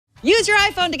Use your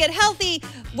iPhone to get healthy,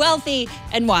 wealthy,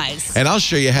 and wise. And I'll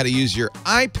show you how to use your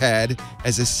iPad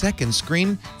as a second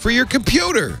screen for your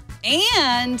computer.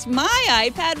 And my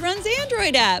iPad runs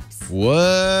Android apps.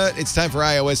 What? It's time for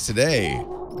iOS Today.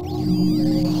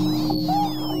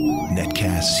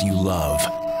 Netcasts you love.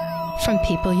 From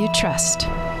people you trust.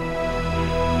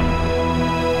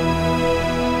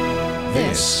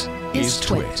 This is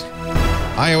Twit.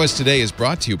 iOS Today is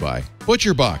brought to you by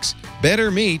ButcherBox. Better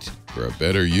meat for a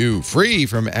better you. Free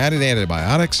from added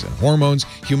antibiotics and hormones,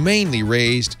 humanely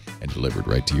raised and delivered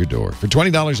right to your door. For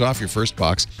 $20 off your first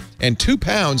box and 2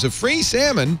 pounds of free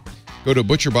salmon, go to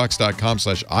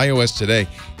butcherbox.com/iOS Today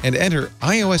and enter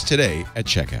iOS Today at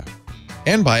checkout.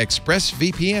 And by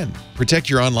ExpressVPN. Protect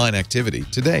your online activity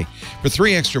today. For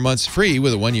 3 extra months free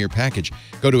with a 1-year package,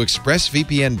 go to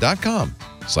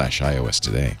expressvpn.com/iOS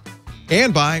Today.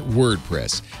 And by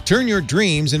WordPress. Turn your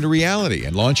dreams into reality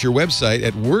and launch your website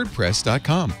at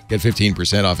wordpress.com. Get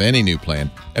 15% off any new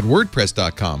plan at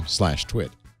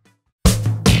wordpress.com/twit.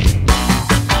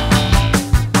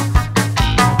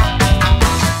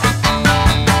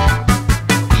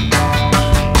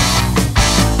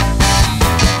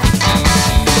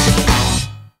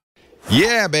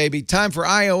 Yeah, baby. Time for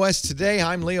iOS Today.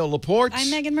 I'm Leo Laporte. I'm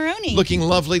Megan Morrone. Looking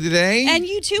lovely today. And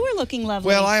you too are looking lovely.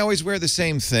 Well, I always wear the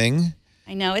same thing.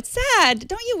 I know. It's sad.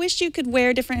 Don't you wish you could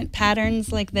wear different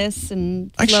patterns like this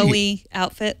and flowy Actually,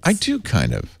 outfits? I do,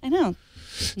 kind of. I know.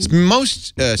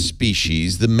 Most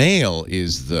species, the male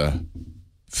is the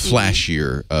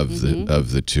flashier of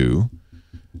the two.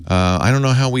 I don't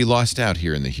know how we lost out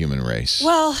here in the human race.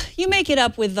 Well, you make it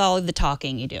up with all of the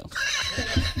talking you do.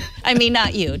 I mean,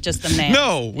 not you, just the man.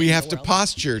 No, we have to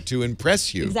posture to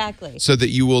impress you. Exactly. So that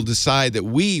you will decide that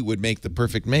we would make the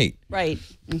perfect mate. Right.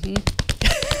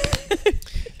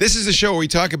 This is a show where we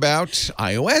talk about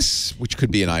iOS, which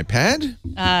could be an iPad.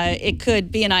 It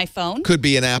could be an iPhone. Could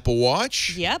be an Apple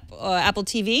Watch. Yep. Apple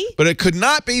TV. But it could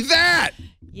not be that.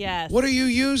 Yes. What are you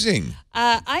using?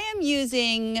 I am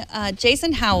using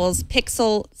Jason Howell's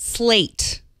Pixel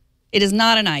Slate. It is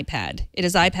not an iPad. It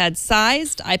is iPad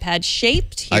sized, iPad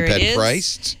shaped. Here iPad it is.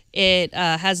 priced. It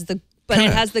has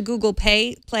the Google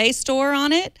Play Store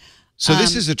on it. So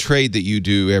this is a trade that you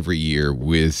do every year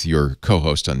with your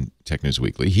co-host on Tech News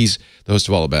Weekly. He's the host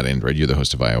of All About Android. You're the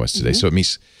host of iOS Today. So it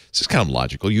means this is kind of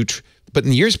logical. But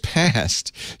in years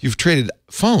past, you've traded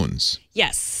phones.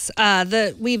 Yes,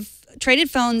 we've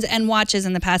traded phones and watches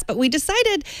in the past, but we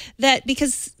decided that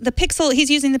because he's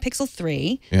using the Pixel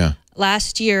 3. Yeah.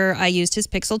 Last year, I used his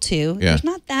Pixel 2. Yeah. There's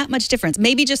not that much difference.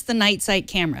 Maybe just the night sight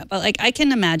camera, but like I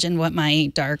can imagine what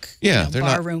my dark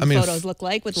bar room photos look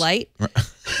like with light.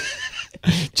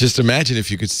 Just imagine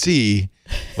if you could see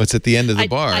what's at the end of the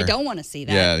bar. I don't want to see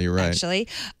that. Yeah, you're right. Actually,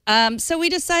 so we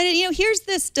decided, here's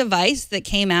this device that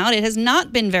came out. It has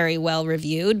not been very well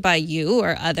reviewed by you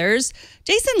or others.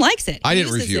 Jason likes it. I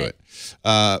didn't review it,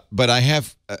 but I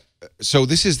have. So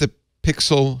this is the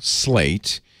Pixel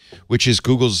Slate, which is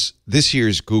this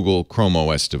year's Google Chrome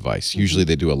OS device. Usually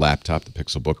they do a laptop, the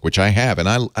Pixel Book, which I have, and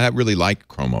I really like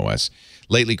Chrome OS.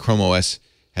 Lately, Chrome OS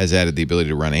has added the ability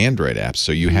to run Android apps,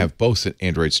 so you have both an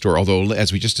Android store, although,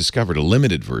 as we just discovered, a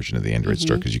limited version of the Android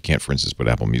store, because you can't, for instance, put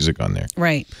Apple Music on there.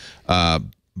 Right.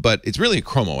 But it's really a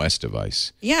Chrome OS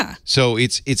device. Yeah. So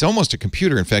it's almost a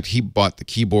computer. In fact, he bought the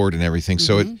keyboard and everything,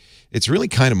 so it's really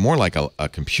kind of more like a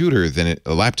computer than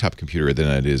a laptop computer than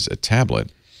it is a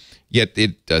tablet. Yet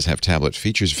it does have tablet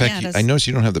features. In fact, I noticed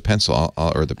you don't have the pencil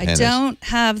or the pen. I don't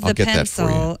have the pencil.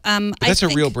 That for you. But that's a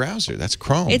real browser. That's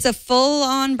Chrome. It's a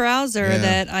full-on browser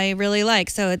that I really like.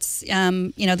 So it's,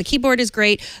 the keyboard is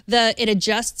great. It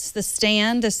adjusts the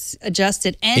stand. This adjusts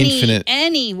it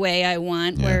any way I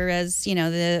want. Yeah. Whereas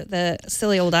the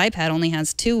silly old iPad only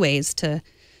has 2 ways to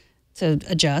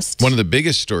adjust. One of the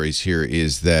biggest stories here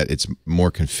is that it's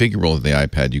more configurable than the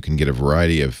iPad. You can get a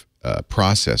variety of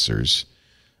processors.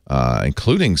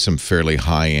 Including some fairly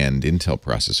high-end Intel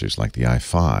processors like the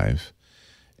i5,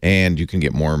 and you can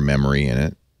get more memory in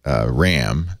it,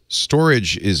 RAM.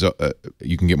 Storage is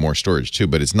you can get more storage too,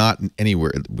 but it's not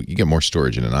anywhere. You get more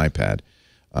storage in an iPad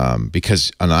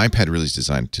because an iPad really is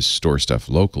designed to store stuff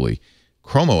locally.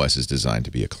 Chrome OS is designed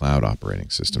to be a cloud operating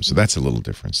system, so that's a little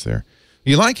difference there.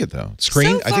 You like it, though.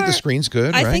 Screen? So far, I think the screen's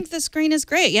good, right? I think the screen is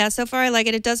great. Yeah, so far I like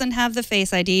it. It doesn't have the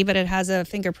Face ID, but it has a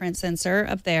fingerprint sensor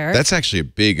up there. That's actually a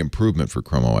big improvement for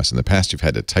Chrome OS. In the past, you've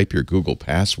had to type your Google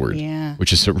password,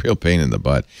 which is a real pain in the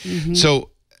butt. So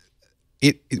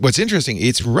what's interesting,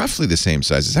 it's roughly the same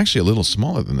size. It's actually a little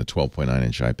smaller than the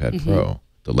 12.9-inch iPad Pro,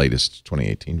 the latest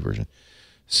 2018 version.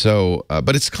 So,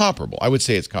 but it's comparable. I would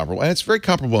say it's comparable. And it's very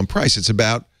comparable in price. It's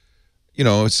about,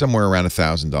 it's somewhere around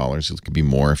 $1,000. It could be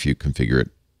more if you configure it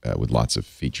with lots of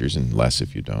features and less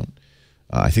if you don't.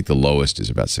 I think the lowest is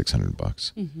about $600.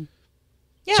 Mm-hmm.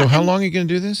 Yeah. So how long are you going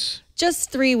to do this?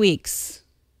 Just 3 weeks.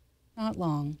 Not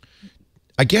long.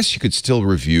 I guess you could still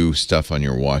review stuff on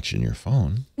your watch and your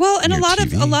phone. Well, and a lot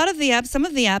of the apps, some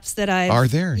of the apps that I are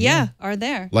there. Yeah, are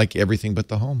there. Like Everything But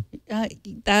the Home.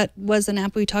 That was an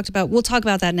app we talked about. We'll talk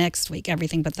about that next week.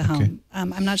 Everything But the Home.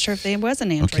 I'm not sure if there was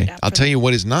an Android app. I'll tell you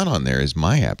what is not on there is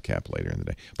my app cap later in the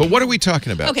day. But what are we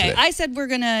talking about today? I said we're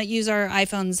going to use our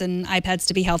iPhones and iPads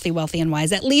to be healthy, wealthy, and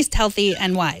wise. At least healthy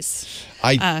and wise.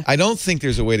 I don't think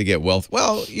there's a way to get wealth.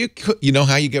 Well, you know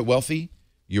how you get wealthy?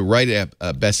 You write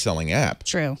a best-selling app.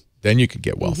 True. Then you could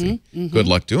get wealthy. Good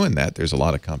luck doing that. There's a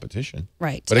lot of competition.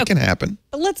 Right. But it can happen.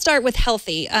 But let's start with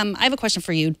healthy. I have a question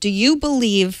for you. Do you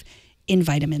believe in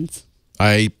vitamins?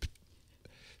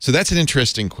 So that's an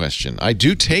interesting question. I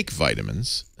do take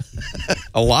vitamins,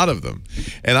 a lot of them.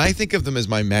 And I think of them as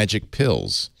my magic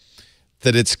pills.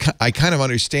 I kind of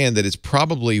understand that it's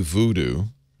probably voodoo.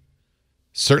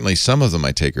 Certainly some of them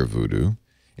I take are voodoo.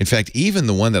 In fact, even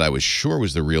the one that I was sure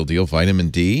was the real deal, vitamin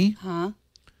D.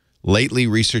 Lately,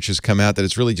 research has come out that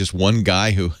it's really just one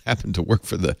guy who happened to work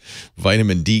for the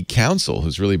Vitamin D Council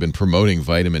who's really been promoting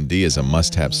vitamin D as a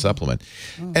must-have supplement.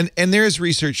 And there is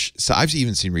research, so I've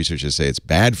even seen research that say it's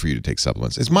bad for you to take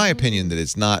supplements. It's my opinion that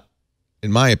it's not,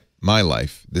 in my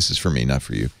life, this is for me, not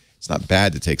for you, it's not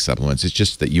bad to take supplements. It's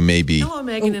just that you may be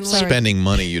spending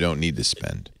money you don't need to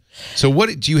spend. So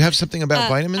what, do you have something about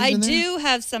vitamins in there? I do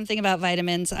have something about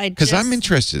vitamins. Because I'm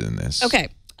interested in this. Okay.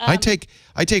 I take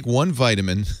one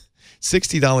vitamin,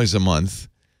 $60 a month,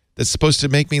 that's supposed to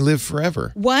make me live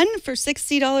forever. One for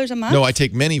 $60 a month? No, I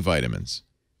take many vitamins.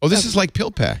 Oh, this is like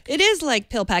Pill Pack. It is like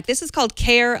Pill Pack. This is called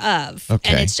Care Of. Okay.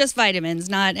 And it's just vitamins,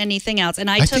 not anything else. And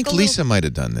I think Lisa might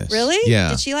have done this. Really?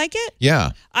 Yeah. Did she like it?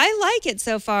 Yeah. I like it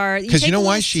so far. Because you know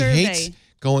why she hates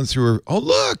going through her, oh,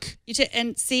 look.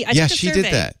 And see, I took a survey. She did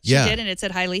that. Yeah. She did, and it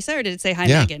said, hi, Lisa, or did it say, hi,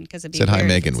 Megan? Because it said, hi,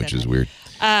 Megan, which is weird.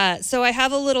 So I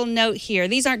have a little note here.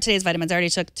 These aren't today's vitamins. I already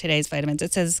took today's vitamins.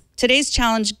 It says, today's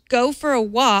challenge, go for a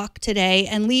walk today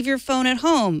and leave your phone at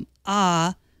home.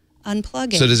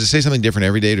 Unplug it. So does it say something different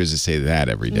every day, or does it say that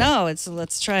every day? No,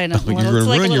 let's try it. You're going to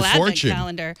ruin your fortune.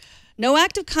 Calendar. No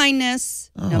act of kindness,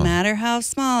 no matter how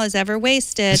small, is ever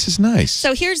wasted. This is nice.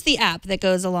 So here's the app that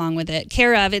goes along with it.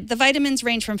 Care of it. The vitamins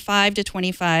range from $5 to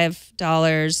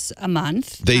 $25 a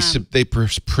month. They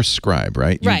prescribe,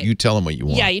 right? Right. You tell them what you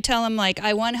want. Yeah, you tell them, like,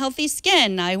 I want healthy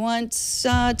skin. I want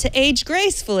to age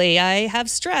gracefully. I have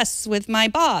stress with my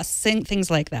boss,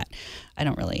 things like that. I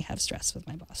don't really have stress with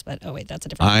my boss, but oh wait, that's a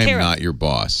different. I'm not your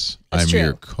boss. I'm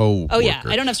your co-worker. Oh yeah,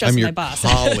 I don't have stress with my boss.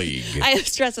 Colleague. I have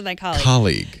stress with my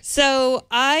colleague. So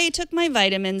I took my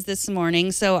vitamins this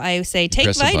morning. So I say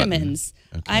take vitamins.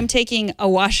 Okay. I'm taking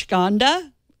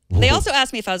ashwagandha. They also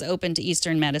asked me if I was open to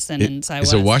Eastern medicine, and so I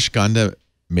was. Is ashwagandha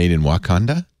made in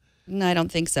Wakanda? No, I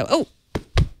don't think so. Oh.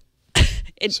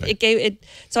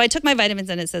 So I took my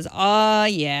vitamins and it says, oh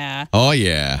yeah. Oh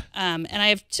yeah.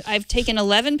 And I've taken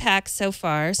 11 packs so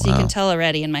far, so you can tell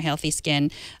already in my healthy skin.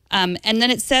 And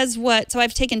then it says so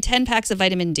I've taken 10 packs of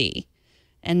vitamin D.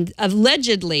 And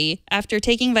allegedly, after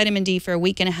taking vitamin D for a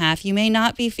week and a half, you may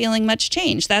not be feeling much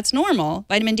change. That's normal.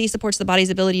 Vitamin D supports the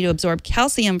body's ability to absorb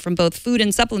calcium from both food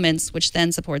and supplements, which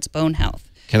then supports bone health.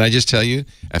 Can I just tell you,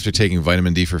 after taking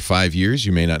vitamin D for 5 years,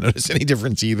 you may not notice any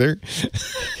difference either.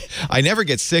 I never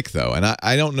get sick, though, and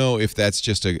I don't know if that's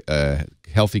just a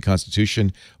healthy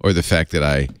constitution or the fact that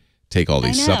I take all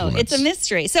these supplements. It's a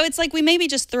mystery. So it's like we may be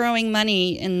just throwing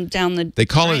money down the They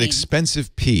call it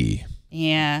expensive pee.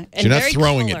 Yeah. And you're not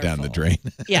throwing it down the drain.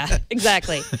 Yeah,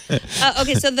 exactly.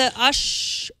 Okay, so the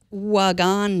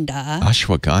ashwagandha.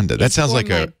 Ashwagandha. That sounds like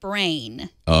my brain.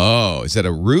 Oh, is that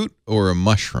a root or a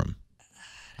mushroom?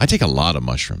 I take a lot of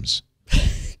mushrooms.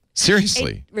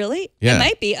 Seriously. Really? Yeah. It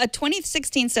might be. A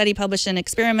 2016 study published in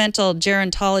Experimental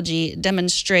Gerontology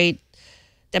demonstrated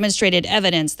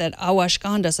evidence that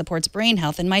ashwagandha supports brain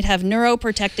health and might have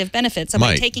neuroprotective benefits. So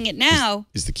by taking it now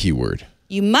is the key word.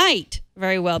 You might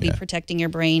very well be protecting your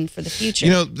brain for the future.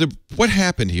 You know, what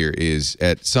happened here is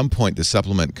at some point the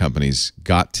supplement companies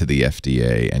got to the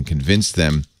FDA and convinced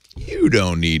them, you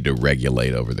don't need to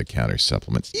regulate over-the-counter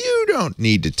supplements. You don't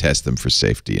need to test them for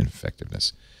safety and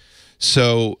effectiveness.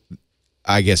 So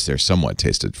I guess they're somewhat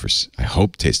tested for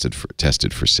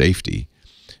safety,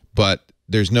 but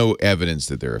there's no evidence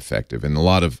that they're effective. And a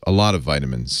lot of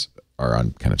vitamins are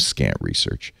on kind of scant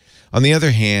research. On the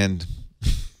other hand,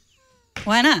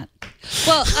 why not?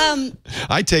 Well,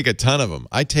 I take a ton of them.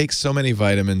 I take so many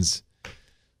vitamins.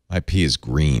 My pee is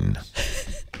green.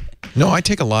 No, I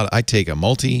take a lot. I take a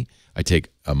multi. I take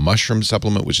a mushroom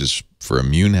supplement, which is for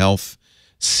immune health.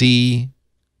 C,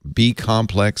 B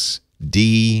complex,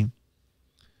 D.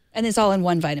 And it's all in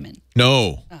one vitamin.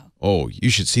 No. Oh, you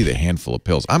should see the handful of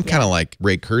pills. I'm kind of like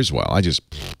Ray Kurzweil. I just...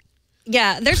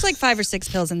 Yeah, there's like 5 or 6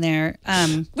 pills in there.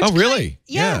 Oh, really?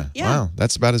 Yeah. Wow,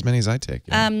 that's about as many as I take.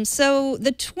 Yeah. So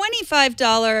the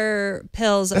 $25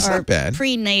 pills That's are not bad.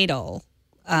 prenatal.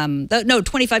 No,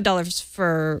 $25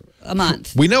 for a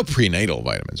month. We know prenatal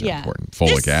vitamins are important.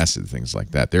 Folic acid, things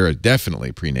like that. There are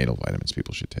definitely prenatal vitamins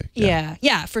people should take.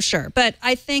 Yeah, for sure. But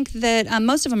I think that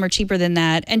most of them are cheaper than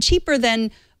that, and cheaper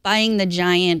than buying the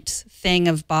giant thing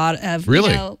of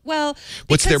really?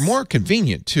 Because they're more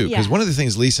convenient too, because one of the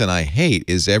things Lisa and I hate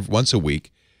is once a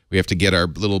week we have to get our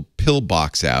little pill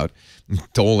box out and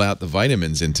dole out the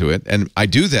vitamins into it, and I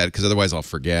do that because otherwise I'll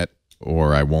forget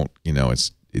or I won't.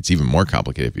 It's even more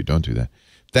complicated if you don't do that.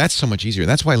 That's so much easier.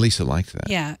 That's why Lisa liked that.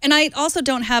 Yeah, and I also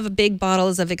don't have big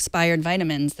bottles of expired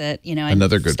vitamins that I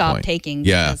Another good stopped point. taking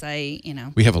because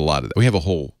we have a lot of that. We have a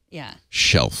whole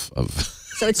shelf of.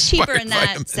 So it's cheaper in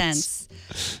that sense.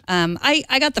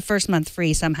 I got the first month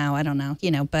free somehow. I don't know,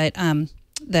 but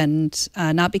then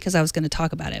not because I was going to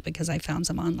talk about it, because I found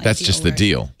some online. That's just the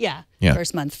deal. Yeah,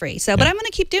 first month free. So, but I'm going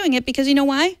to keep doing it because you know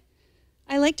why?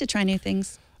 I like to try new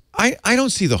things. I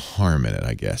don't see the harm in it,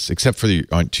 I guess, except for the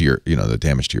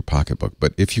damage to your pocketbook.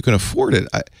 But if you can afford it,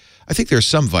 I think there's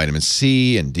some vitamins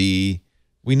C and D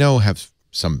we know have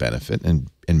some benefit,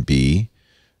 and B.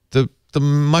 The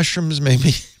mushrooms,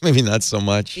 maybe not so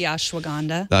much. The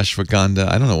ashwagandha.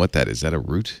 I don't know what that is. Is that a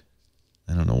root?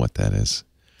 I don't know what that is.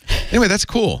 Anyway, that's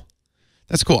cool.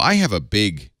 That's cool. I have a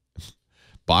big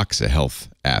box of health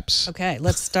apps. Okay,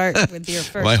 let's start with your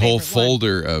first. My whole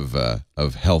folder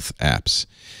of health apps.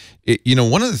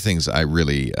 One of the things I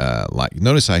really like.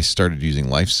 Notice I started using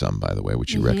LifeSum, by the way,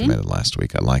 which you recommended last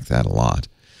week. I like that a lot.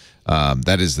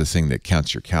 That is the thing that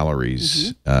counts your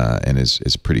calories and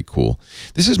is pretty cool.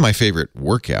 This is my favorite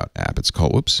workout app. It's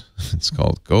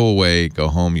called Go Away, Go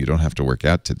Home. You don't have to work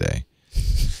out today.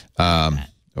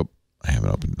 I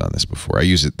haven't opened on this before. I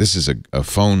use it. This is a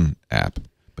phone app,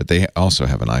 but they also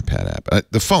have an iPad app.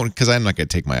 The phone, because I'm not going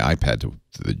to take my iPad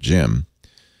to the gym.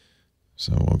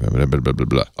 So we'll go blah, blah, blah, blah,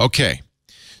 blah. Okay.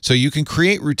 So you can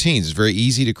create routines. It's very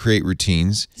easy to create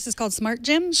routines. This is called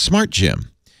SmartGym? SmartGym.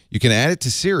 You can add it to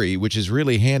Siri, which is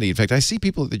really handy. In fact, I see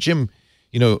people at the gym,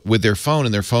 with their phone,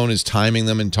 and their phone is timing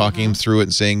them and talking them through it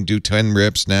and saying, do 10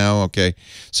 reps now. Okay.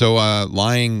 So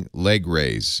lying leg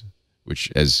raise,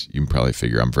 which, as you can probably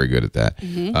figure, I'm very good at that.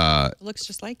 It looks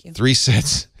just like you. 3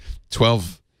 sets,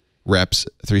 12 reps,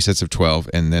 3 sets of 12,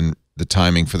 and then the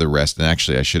timing for the rest. And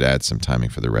actually, I should add some timing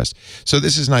for the rest. So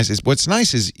this is nice. What's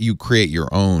nice is you create your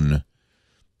own,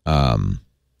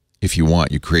 if you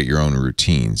want, you create your own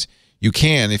routines. You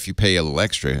can, if you pay a little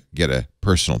extra, get a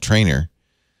personal trainer.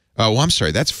 Oh, I'm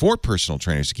sorry. That's for personal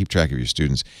trainers to keep track of your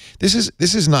students. This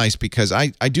is nice because I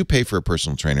do pay for a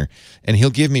personal trainer, and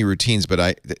he'll give me routines,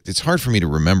 but it's hard for me to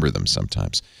remember them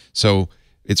sometimes. So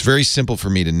it's very simple for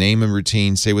me to name a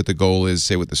routine, say what the goal is,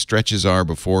 say what the stretches are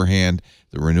beforehand,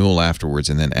 the renewal afterwards,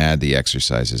 and then add the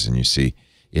exercises. And you see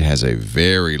it has a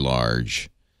very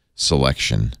large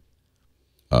selection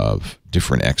of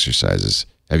different exercises.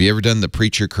 Have you ever done the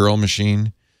preacher curl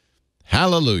machine?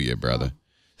 Hallelujah, brother.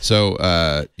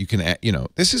 So you can,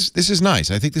 this is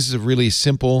nice. I think this is a really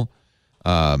simple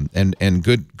and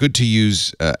good to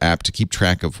use app to keep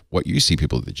track of what you see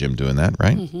people at the gym doing that,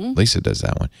 right? Lisa does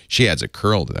that one. She adds a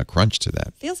crunch to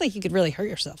that. Feels like you could really hurt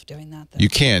yourself doing that, though. You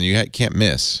can. You can't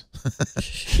miss.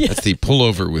 That's the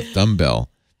pullover with dumbbell.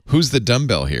 Who's the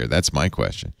dumbbell here? That's my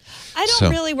question. I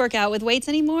don't really work out with weights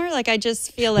anymore. Like, I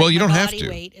just feel like you don't have body to.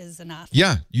 weight is enough.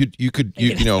 Yeah, you could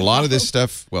a lot of this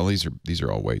stuff. Well, these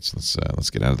are all weights. Let's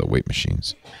get out of the weight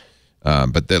machines.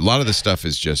 But a lot of this stuff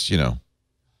is just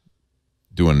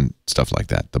doing stuff like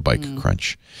that. The bike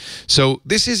crunch. So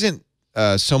this isn't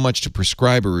so much to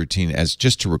prescribe a routine as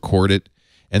just to record it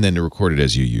and then to record it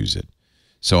as you use it.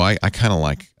 So I kind of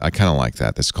like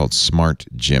that. That's called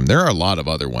SmartGym. There are a lot of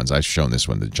other ones. I've shown this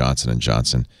one, the Johnson &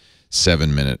 Johnson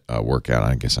 7-minute workout.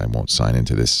 I guess I won't sign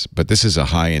into this, but this is a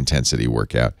high-intensity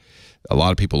workout. A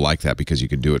lot of people like that because you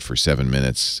can do it for 7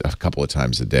 minutes a couple of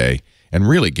times a day and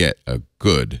really get a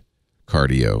good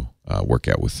cardio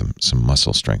workout with some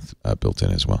muscle strength built in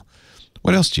as well.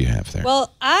 What else do you have there?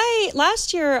 Well,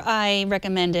 last year I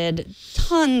recommended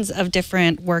tons of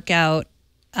different workout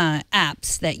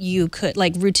apps that you could,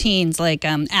 like routines, like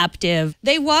Aptiv.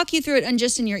 They walk you through it and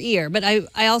just in your ear. But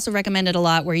I also recommended a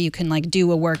lot where you can like do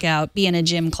a workout, be in a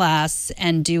gym class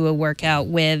and do a workout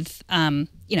with,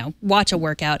 watch a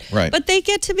workout. Right. But they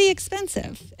get to be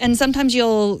expensive. And sometimes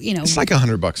you'll, It's like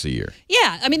 $100 a year.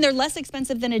 Yeah. I mean, they're less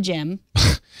expensive than a gym.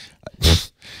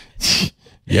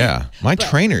 Yeah. My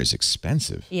trainer is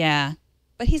expensive. Yeah.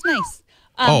 But he's nice.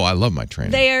 I love my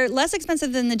trainer. They're less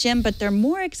expensive than the gym, but they're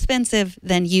more expensive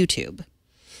than YouTube.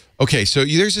 Okay, so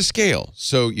there's a scale.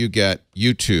 So you get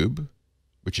YouTube,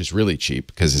 which is really cheap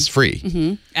because it's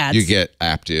free. Ads. You get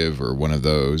Active or one of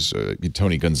those.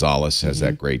 Tony Gonzalez has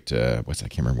that great, I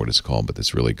can't remember what it's called, but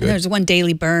it's really good. There's one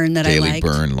Daily Burn that I like. Daily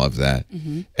Burn, love that.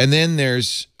 And then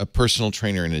there's a personal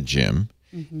trainer in a gym.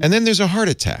 And then there's a heart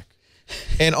attack.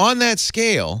 And on that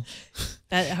scale,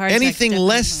 anything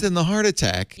less than the heart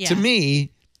attack, to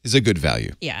me, is a good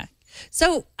value. Yeah.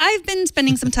 So I've been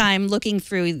spending some time looking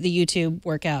through the YouTube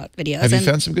workout videos. Have you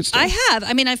found some good stuff? I have.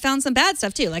 I mean, I found some bad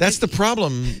stuff too. Like that's the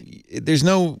problem. There's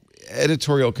no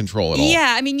editorial control at all.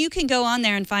 Yeah, I mean, you can go on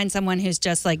there and find someone who's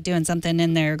just like doing something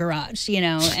in their garage,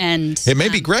 and it may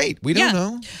be great. We don't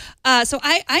know. So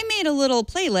I made a little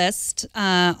playlist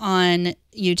on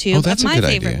YouTube of my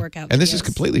favorite workout videos. And this is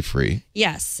completely free.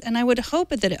 Yes, and I would hope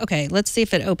that okay, let's see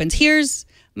if it opens. Here's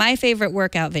my favorite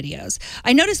workout videos.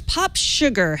 I noticed Pop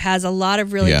Sugar has a lot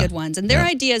of really good ones. And their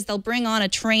idea is they'll bring on a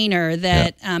trainer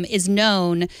that is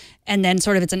known, and then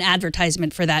sort of it's an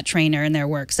advertisement for that trainer and their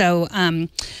work. So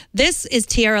this is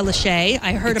Tiara Lachey.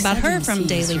 I heard about her from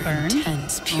Daily Burn.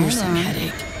 Intense, piercing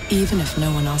headache, even if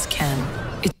no one else can.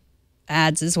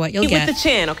 Ads is what you'll get. With the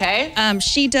chin, okay?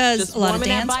 She does Just a lot of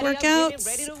dance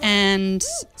workouts. And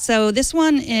so this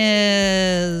one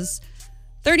is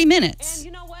 30 minutes.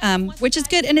 Which is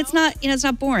good, and it's not, it's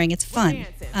not boring. It's fun.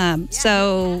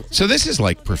 So this is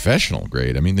like professional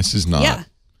grade. I mean, this is not. Yeah.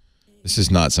 This is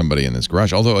not somebody in this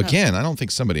garage. Although, again, I don't think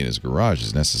somebody in his garage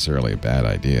is necessarily a bad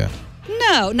idea.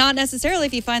 No, not necessarily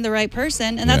if you find the right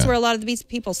person, and that's where a lot of these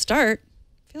people start.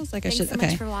 Feels like I should.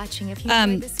 Much for watching. If you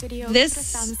enjoyed this video,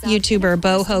 this YouTuber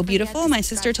Boho Beautiful, my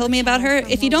sister told me about her.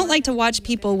 If you don't like to watch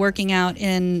people working out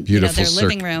in their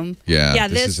living room,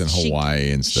 this is in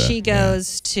Hawaii and stuff. She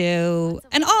goes to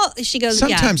she goes.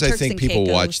 Sometimes I Turks think and people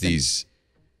Caicos, watch these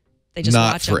they just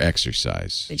not watch for them.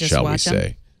 exercise, They just shall we watch them.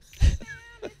 say?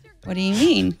 What do you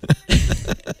mean?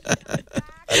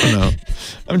 I don't know.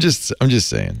 I'm just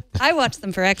saying. I watch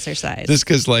them for exercise. Just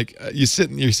because, like, you're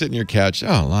sitting on your couch.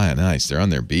 Oh, nice. They're on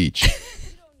their beach.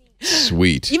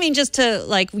 Sweet. You mean just to,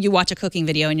 like, you watch a cooking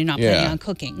video and you're not planning on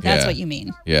cooking. That's what you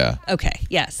mean. Yeah. Okay.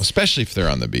 Yes. Especially if they're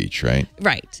on the beach, right?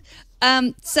 Right.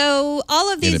 So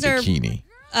all of these in a are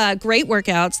bikini. Great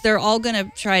workouts. They're all going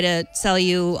to try to sell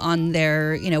you on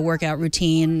their, workout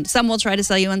routine. Some will try to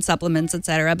sell you on supplements,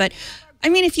 etc. But I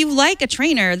mean, if you like a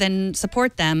trainer, then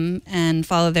support them and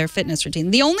follow their fitness routine.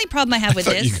 The only problem I have with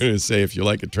this... you were going to say, if you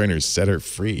like a trainer, set her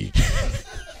free.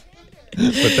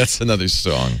 But that's another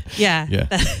song. Yeah.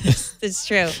 That's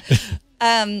true.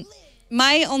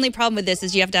 My only problem with this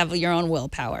is you have to have your own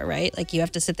willpower, right? Like, you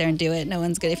have to sit there and do it. No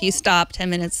one's going to... If you stop 10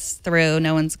 minutes through,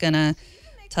 no one's going to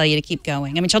tell you to keep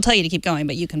going. I mean, she'll tell you to keep going,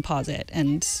 but you can pause it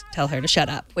and tell her to shut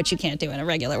up, which you can't do in a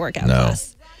regular workout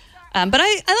class. But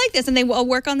I like this, and they will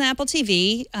work on the Apple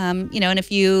TV. And if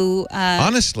you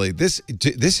honestly, this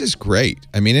is great.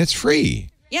 I mean, it's free.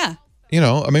 Yeah.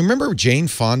 I mean, remember Jane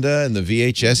Fonda and the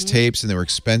VHS tapes, and they were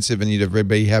expensive, and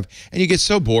everybody have, and you get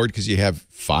so bored because you have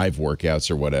 5 workouts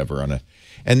or whatever on a,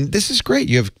 and this is great.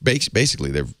 You have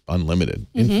basically they're unlimited,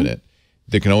 infinite.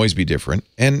 They can always be different,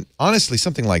 and honestly,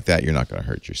 something like that, you're not going to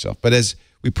hurt yourself. But as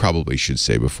we probably should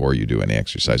say before you do any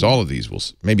exercise, all of these will,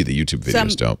 maybe the YouTube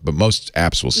videos don't, but most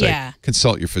apps will say,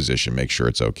 consult your physician, make sure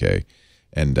it's okay.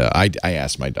 And I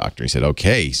asked my doctor, he said,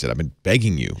 okay. He said, I've been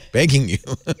begging you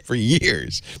for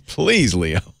years. Please,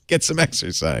 Leo, get some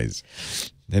exercise.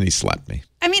 Then he slapped me.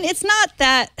 I mean, it's not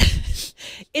that,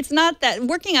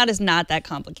 working out is not that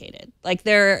complicated. Like,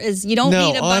 you don't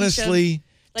need a bunch honestly,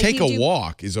 like take a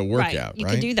walk is a workout, right? You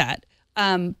can do that.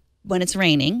 When it's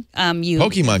raining,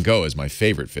 Pokemon Go is my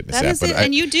favorite fitness app. But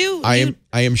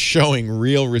I am showing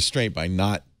real restraint by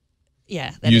not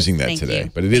using that today.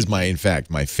 But it is in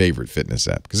fact, my favorite fitness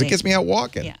app because it gets me out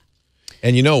walking. Yeah.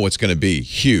 And you know what's going to be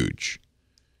huge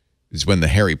is when the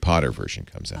Harry Potter version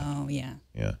comes out. Oh yeah.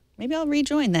 Yeah. Maybe I'll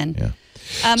rejoin then.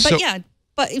 Yeah.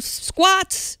 But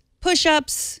squats,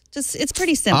 push-ups, it's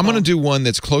pretty simple. I'm going to do one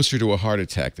that's closer to a heart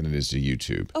attack than it is to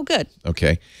YouTube. Oh, good.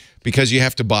 Okay. Because you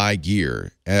have to buy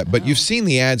gear. But you've seen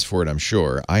the ads for it, I'm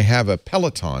sure. I have a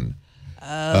Peleton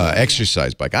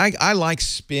exercise bike. I like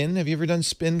spin. Have you ever done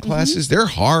spin classes? They're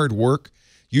hard work.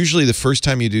 Usually the first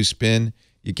time you do spin,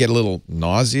 you get a little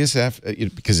nauseous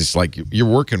because it's like you're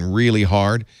working really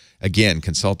hard. Again,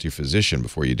 consult your physician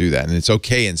before you do that. And it's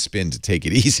okay in spin to take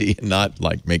it easy and not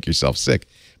like make yourself sick.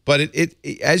 But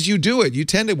as you do it, you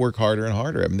tend to work harder and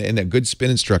harder. I mean, and a good spin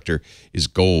instructor is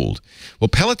gold. Well,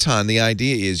 Peloton, the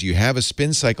idea is you have a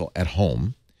spin cycle at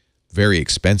home, very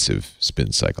expensive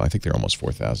spin cycle. I think they're almost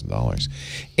 $4,000.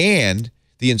 And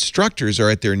the instructors are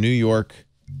at their New York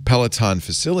Peloton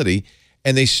facility,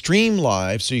 and they stream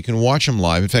live so you can watch them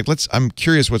live. In fact, I'm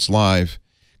curious what's live.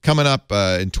 Coming up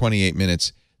in 28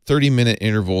 minutes, 30-minute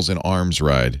intervals and arms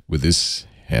ride with this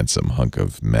handsome hunk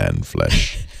of man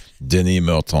flesh, Denis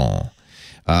Merton.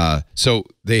 So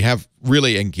they have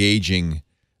really engaging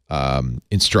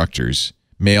instructors,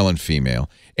 male and female,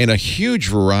 and a huge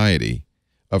variety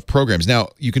of programs. Now,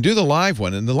 you can do the live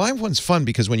one, and the live one's fun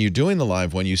because when you're doing the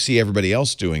live one, you see everybody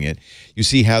else doing it. You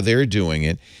see how they're doing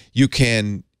it. You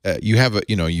can you have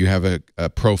a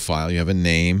profile, you have a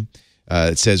name.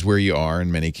 It says where you are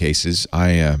in many cases.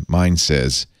 Mine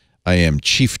says I am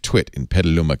Chief Twit in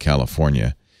Petaluma,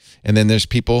 California. And then there's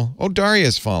people,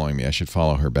 Daria's following me. I should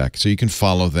follow her back. So you can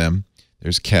follow them.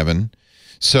 There's Kevin.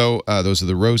 So those are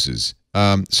the roses.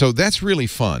 So that's really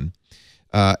fun.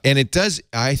 And it does,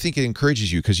 I think it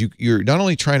encourages you because you're not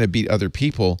only trying to beat other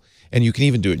people, and you can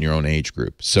even do it in your own age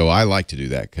group. So I like to do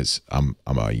that because I'm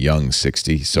a young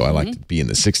 60, so I like to be in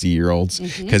the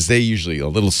 60-year-olds because they usually a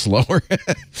little slower.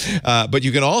 But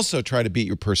you can also try to beat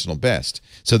your personal best.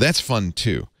 So that's fun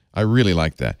too. I really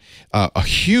like that. A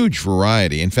huge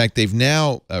variety. In fact, they've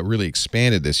now really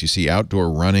expanded this. You see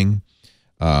outdoor running.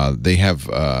 They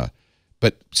have,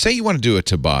 but say you want to do a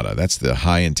Tabata. That's the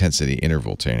high-intensity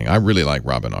interval training. I really like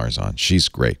Robin Arzon. She's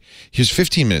great. Here's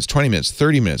 15 minutes, 20 minutes,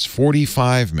 30 minutes,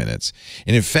 45 minutes.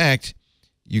 And in fact,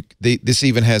 this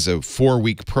even has a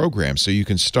 4-week program, so you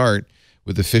can start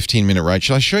with the 15-minute ride.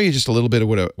 Shall I show you just a little bit of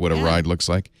what a ride looks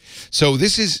like? So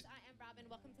this is...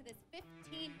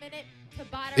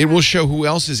 It will show who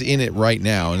else is in it right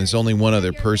now, and there's only one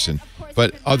other person,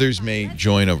 but others may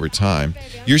join over time.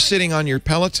 You're sitting on your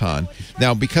Peloton.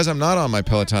 Now, because I'm not on my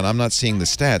Peloton, I'm not seeing the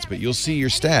stats, but you'll see your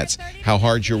stats, how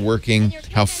hard you're working,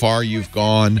 how far you've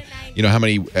gone, how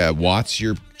many watts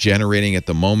you're generating at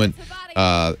the moment.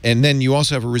 And then you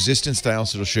also have a resistance dial,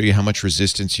 so it'll show you how much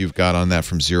resistance you've got on that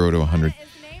from 0 to 100.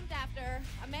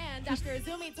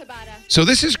 So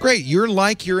this is great. You're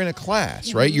in a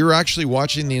class, right? You're actually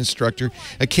watching the instructor.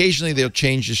 Occasionally they'll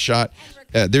change the shot.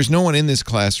 There's no one in this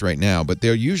class right now, but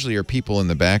there usually are people in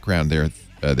the background there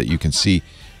that you can see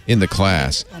in the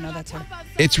class. Oh, no, that's her.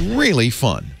 It's really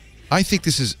fun. I think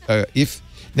this is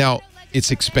now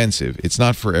it's expensive. It's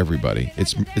not for everybody.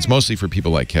 It's mostly for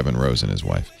people like Kevin Rose and his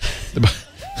wife,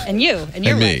 and you and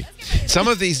your me. Wife. Some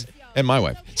of these. And my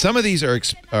wife. Some of these are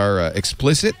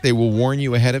explicit. They will warn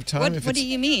you ahead of time. What do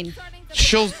you mean?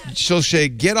 She'll say,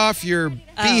 "Get off your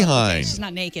behind." Okay. She's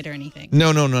not naked or anything.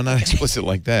 No, not explicit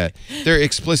like that. They're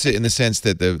explicit in the sense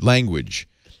that the language,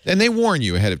 and they warn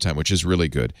you ahead of time, which is really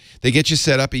good. They get you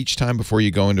set up each time before you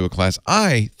go into a class.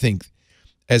 I think,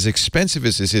 as expensive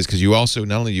as this is, because you also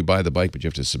not only do you buy the bike, but you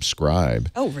have to subscribe.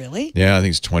 Oh, really? Yeah, I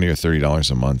think it's $20 or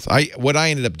 $30 a month. What I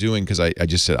ended up doing because I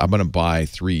just said I'm going to buy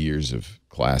 3 years of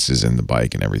classes and the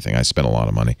bike and everything. I spent a lot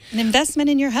of money. An investment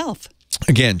in your health.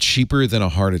 Again, cheaper than a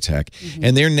heart attack.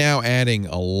 And they're now adding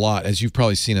a lot, as you've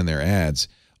probably seen in their ads,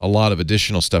 a lot of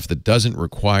additional stuff that doesn't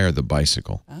require the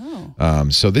bicycle. Oh.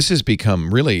 So this has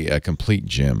become really a complete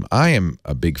gym. I am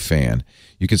a big fan.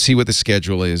 You can see what the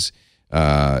schedule is.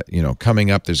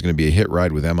 Coming up, there's going to be a hit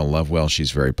ride with Emma Lovewell.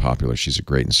 She's very popular. She's a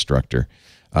great instructor.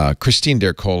 Christine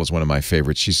Dercole is one of my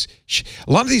favorites.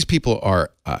 A lot of these people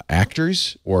are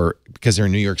actors, or because they're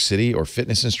in New York City, or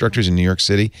fitness instructors in New York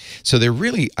City. So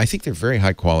I think they're very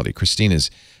high quality. Christine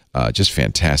is just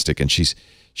fantastic, and she's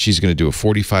going to do a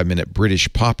 45-minute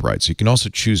British pop ride. So you can also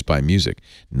choose by music,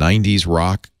 90s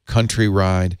rock, country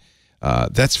ride.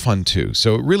 That's fun too.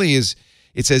 So it really is.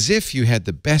 It's as if you had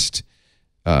the best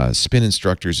spin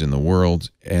instructors in the world,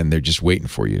 and they're just waiting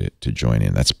for you to join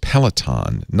in. That's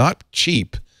Peloton. Not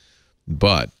cheap,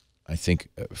 but I think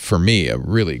for me a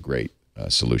really great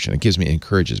solution. It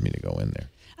encourages me to go in there.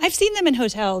 I've seen them in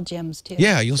hotel gyms too.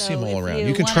 Yeah, you'll see them all around.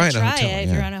 You can try it in a hotel.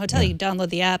 If you're on a hotel, you download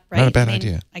the app, right? Not a bad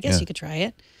idea. I guess you could try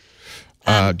it.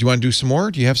 Do you want to do some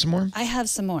more? Do you have some more? I have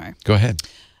some more. Go ahead.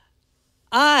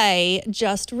 I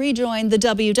just rejoined the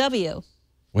WW.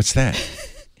 What's that?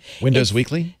 Windows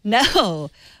Weekly? No,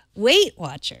 Weight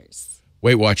Watchers.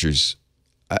 Weight Watchers.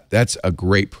 That's a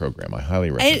great program. I highly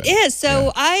recommend it. It is.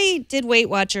 So I did Weight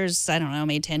Watchers, I don't know,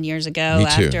 maybe 10 years ago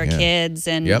after kids,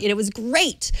 and it was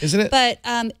great. Isn't it? But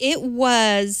it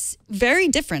was very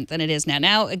different than it is now.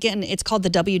 Now, again, it's called the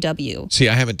WW. See,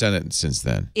 I haven't done it since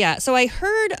then. Yeah. So I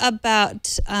heard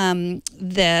about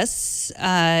this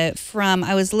I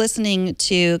was listening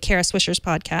to Kara Swisher's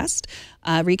podcast,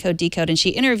 Recode Decode, and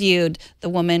she interviewed the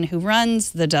woman who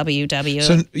runs the WW.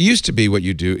 So it used to be what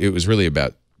you do, it was really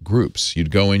about groups.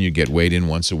 You'd go in, you'd get weighed in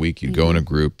once a week, you'd go in a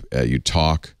group, you'd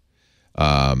talk,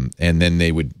 and then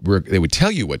they would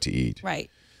tell you what to eat. Right.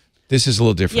 This is a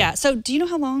little different. Yeah. So do you know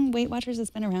how long Weight Watchers has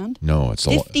been around? No, it's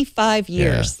 55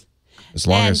 years. Yeah. As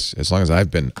long as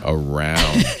I've been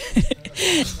around.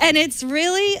 And it's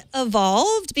really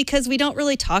evolved because we don't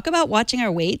really talk about watching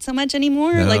our weight so much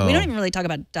anymore. No. Like we don't even really talk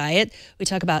about diet. We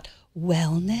talk about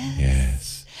wellness.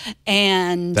 Yes.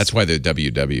 And that's why the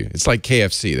WW. It's like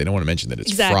KFC. They don't want to mention that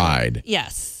it's fried.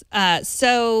 Yes.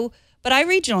 But I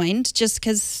rejoined just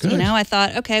because, I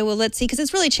thought, okay, well, let's see, because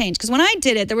it's really changed. Because when I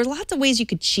did it, there were lots of ways you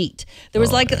could cheat. There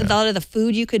was a lot of the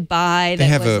food you could buy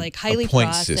that was like highly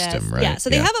processed. They have a point system, right? Yeah,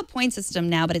 so they have a point system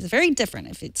now, but it's very different.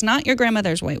 If it's not your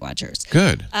grandmother's Weight Watchers.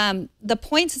 Good. The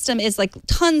point system is like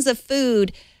tons of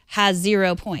food has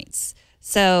 0 points.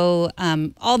 So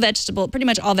pretty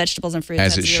much all vegetables and fruits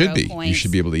as have it 0 should be. points. You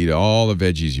should be able to eat all the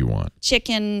veggies you want.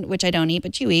 Chicken, which I don't eat,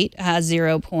 but you eat, has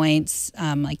 0 points.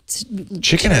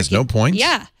 Chicken has no points?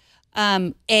 Yeah.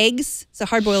 Eggs, so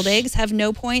hard-boiled eggs have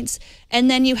no points. And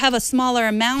then you have a smaller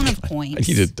amount of points.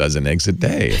 I eat a dozen eggs a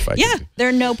day. There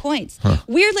are no points. Huh.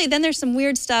 Weirdly, then there's some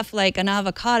weird stuff like an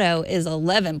avocado is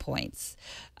 11 points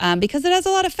because it has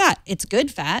a lot of fat. It's good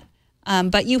fat.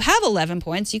 But you have 11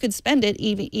 points. You could spend it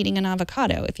eating an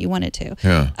avocado if you wanted to.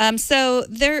 Yeah. So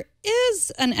there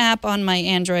is an app on my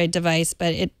Android device,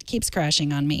 but it keeps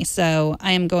crashing on me. So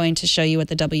I am going to show you what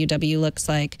the WW looks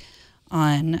like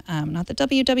on, not the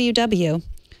WWW,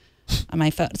 on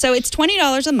my phone. So it's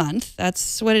 $20 a month.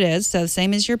 That's what it is. So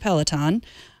same as your Peleton.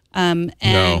 And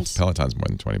no, Peloton's more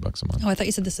than $20 a month. Oh, I thought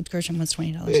you said the subscription was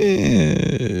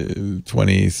 $20.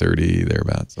 20, 30,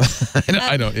 thereabouts.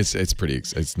 I don't. It's pretty.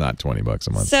 It's not $20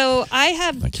 a month. So I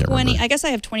have 20. Remember. I guess I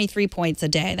have 23 points a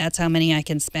day. That's how many I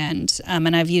can spend.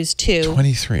 And I've used 2.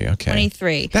 23. Okay.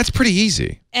 23. That's pretty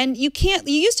easy. And you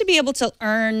used to be able to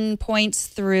earn points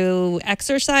through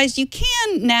exercise. You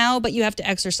can now, but you have to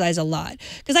exercise a lot.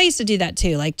 Because I used to do that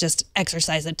too, like just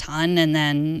exercise a ton and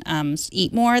then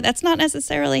eat more. That's not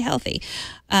necessarily healthy.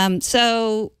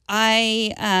 So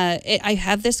I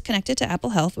have this connected to Apple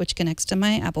Health, which connects to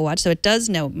my Apple Watch. So it does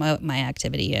know what my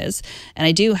activity is. And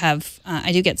I do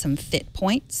get some fit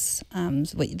points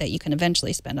that you can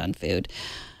eventually spend on food.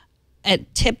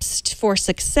 At tips for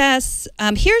success,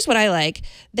 here's what I like.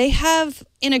 They have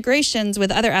integrations with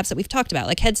other apps that we've talked about,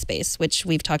 like Headspace, which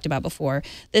we've talked about before.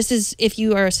 This is, if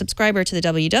you are a subscriber to the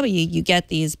WW, you get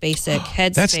these basic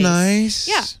Headspace. That's nice.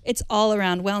 Yeah, it's all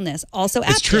around wellness. Also,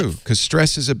 it's true, because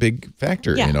stress is a big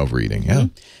factor in overeating. Yeah.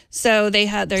 Mm-hmm. So they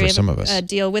have a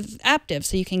deal with Aptiv,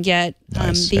 so you can get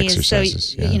these.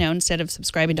 Exercises, so instead of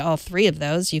subscribing to all 3 of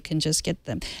those, you can just get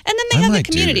them. And then they have the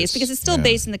communities because it's still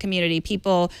based in the community.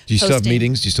 People. Do you still have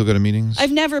meetings? Do you still go to meetings?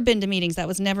 I've never been to meetings. That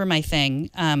was never my thing.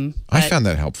 I found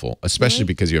that helpful, especially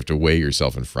because you have to weigh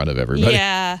yourself in front of everybody.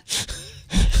 Yeah.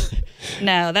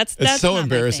 No, that's so not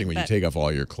embarrassing my thing, when you take off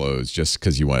all your clothes just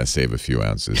because you want to save a few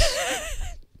ounces.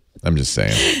 I'm just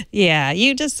saying. Yeah,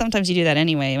 sometimes you do that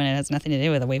anyway when it has nothing to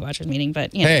do with a Weight Watchers meeting.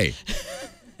 But hey,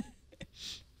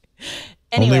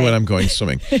 anyway. Only when I'm going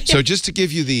swimming. So just to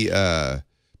give you the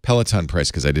Peloton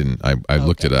price, because I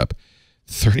looked it up,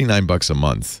 $39 a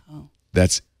month. Oh.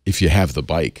 That's if you have the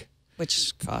bike.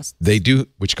 Which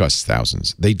costs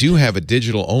thousands. They do have a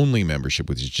digital only membership,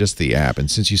 which is just the app. And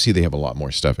since you see they have a lot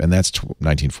more stuff, and that's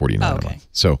 $19.49 a month.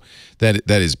 So that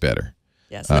is better.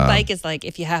 Yes, the bike is like,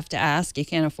 if you have to ask, you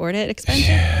can't afford it, expensive.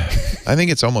 Yeah. I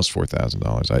think it's almost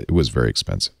 $4,000. It was very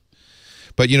expensive.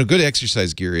 But, good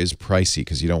exercise gear is pricey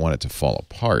because you don't want it to fall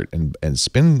apart. And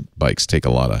spin bikes take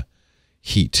a lot of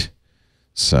heat.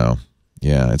 So,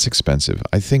 yeah, it's expensive.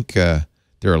 I think there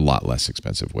are a lot less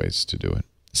expensive ways to do it.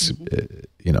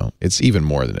 It's even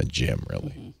more than a gym, really.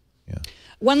 Mm-hmm. Yeah.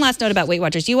 One last note about Weight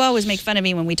Watchers. You always make fun of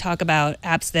me when we talk about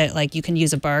apps that, like, you can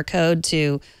use a barcode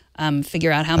to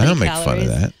figure out how many calories. I don't make fun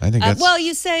of that. I think that's... well,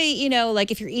 you say,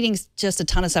 like if you're eating just a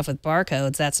ton of stuff with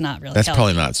barcodes, that's not really That's healthy.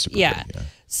 probably not super good. Yeah.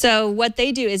 So what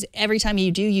they do is every time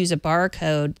you do use a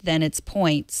barcode, then it's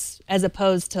points, as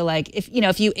opposed to like, if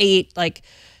you ate like...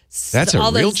 That's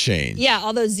a real change. Yeah,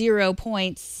 all those 0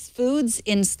 points foods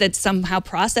that somehow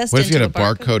processed into a barcode.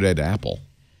 What if you had a barcode at Apple?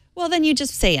 Well, then you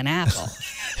just say an apple.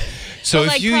 So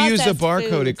if you use a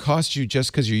barcode, it costs you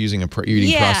just because you're eating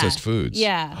processed foods.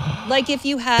 Yeah, like if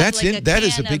you have that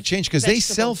is a big change because they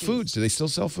sell foods. Do they still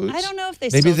sell foods? I don't know if they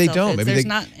maybe still they sell don't. Foods. Maybe There's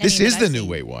not. This is the new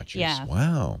Weight Watchers. Yeah.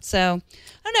 Wow. So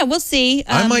I don't know. We'll see.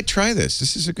 I might try this.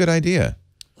 This is a good idea.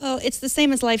 Well, it's the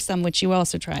same as LifeSum, which you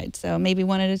also tried. So maybe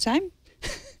one at a time.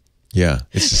 Yeah,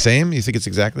 it's the same. You think it's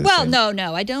exactly the same? Well,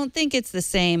 no, I don't think it's the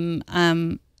same.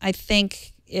 I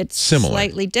think it's similar,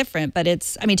 slightly different, but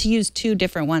to use 2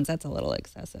 different ones, that's a little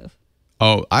excessive.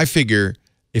 Oh, I figure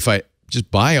if I just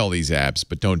buy all these apps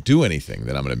but don't do anything,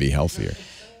 then I'm going to be healthier.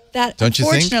 That, don't you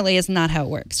think? Unfortunately, is not how it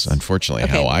works. It's unfortunately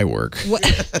how I work.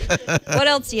 What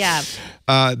else do you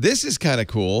have? This is kind of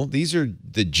cool. These are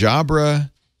the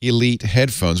Jabra Elite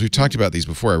headphones. We've talked about these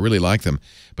before. I really like them.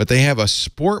 But they have a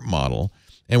sport model.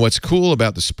 And what's cool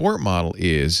about the sport model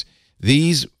is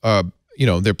these,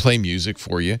 they'll play music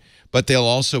for you, but they'll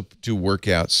also do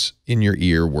workouts in your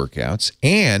ear workouts.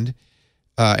 And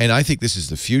I think this is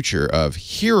the future of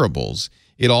hearables.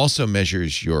 It also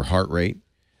measures your heart rate.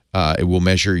 It will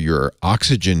measure your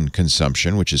oxygen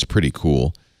consumption, which is pretty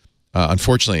cool.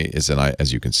 Unfortunately,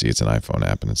 as you can see, it's an iPhone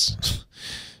app, and it's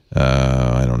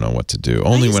I don't know what to do.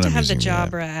 Only when I'm using the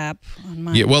Jabra app on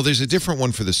mine. Yeah, well, there's a different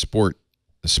one for the sport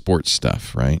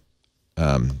stuff, right?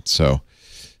 So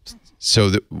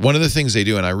one of the things they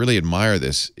do, and I really admire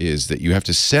this, is that you have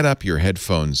to set up your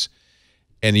headphones,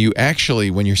 and you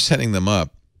actually, when you're setting them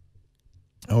up,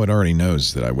 it already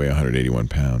knows that I weigh 181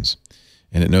 pounds.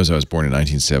 And it knows I was born in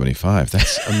 1975.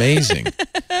 That's amazing.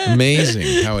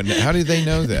 Amazing. How did they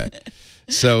know that?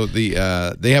 So they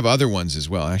have other ones as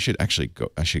well. I should actually go.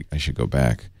 I should go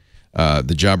back.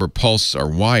 The Jabra Pulse are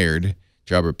wired,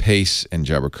 Jabra Pace, and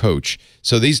Jabra Coach.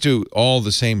 So these do all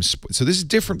the same. So this is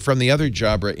different from the other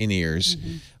Jabra in-ears.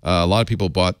 A lot of people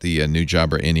bought the new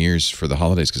Jabra in-ears for the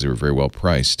holidays because they were very well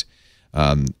priced.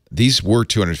 These were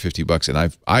 $250,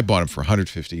 and I bought them for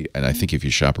 $150. And I think if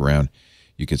you shop around,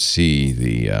 you could see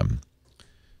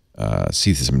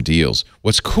some deals.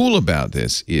 What's cool about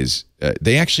this is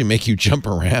they actually make you jump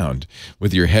around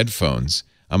with your headphones.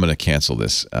 I'm going to cancel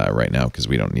this right now because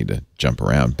we don't need to jump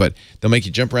around. But they'll make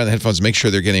you jump around the headphones, make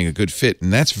sure they're getting a good fit.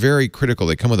 And that's very critical.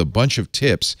 They come with a bunch of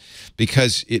tips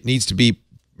because it needs to be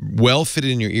well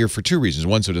fitted in your ear for two reasons.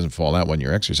 One, so it doesn't fall out when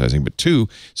you're exercising. But two,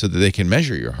 so that they can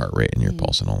measure your heart rate and your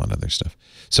pulse and all that other stuff.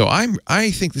 So I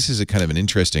think this is a kind of an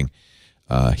interesting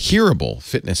hearable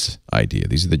fitness idea.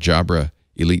 These are the Jabra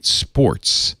Elite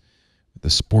Sports, the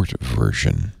sport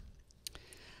version.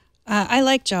 I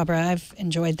like Jabra. I've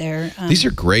enjoyed their. These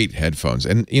are great headphones,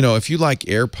 and if you like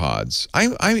AirPods,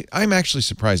 I'm actually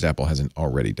surprised Apple hasn't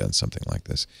already done something like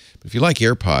this. But if you like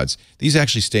AirPods, these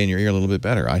actually stay in your ear a little bit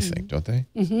better, I think, don't they?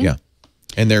 Yeah,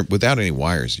 and they're without any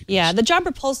wires. Yeah, the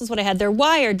Jabra Pulse is what I had. They're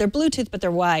wired. They're Bluetooth, but they're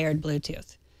wired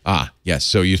Bluetooth. Ah, yes.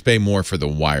 So you pay more for the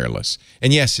wireless.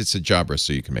 And yes, it's a Jabra,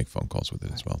 so you can make phone calls with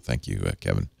it as well. Thank you,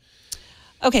 Kevin.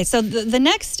 Okay, so the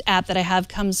next app that I have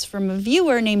comes from a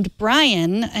viewer named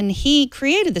Brian, and he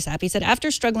created this app. He said,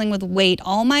 after struggling with weight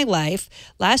all my life,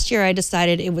 last year I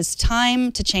decided it was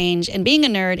time to change, and being a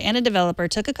nerd and a developer,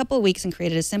 took a couple of weeks and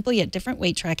created a simple yet different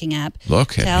weight tracking app.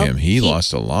 Look at him. He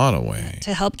lost a lot of weight.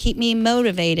 To help keep me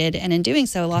motivated, and in doing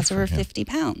so, lost over 50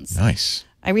 pounds. Nice.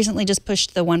 I recently just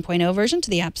pushed the 1.0 version to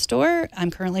the App Store.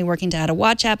 I'm currently working to add a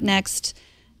watch app next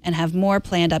and have more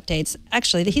planned updates.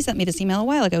 Actually, he sent me this email a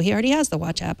while ago. He already has the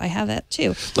watch app. I have it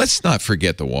too. Let's not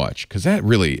forget the watch, because that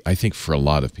really, I think for a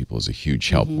lot of people is a huge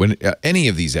help. When any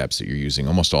of these apps that you're using,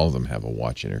 almost all of them have a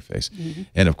watch interface.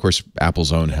 And of course,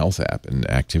 Apple's own health app and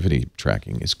activity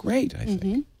tracking is great, I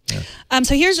think. Yeah.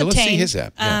 So here's Obtain. Let's see his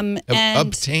app.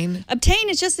 Obtain? Obtain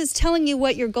is just telling you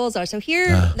what your goals are. So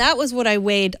here, that was what I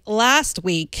weighed last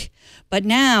week, but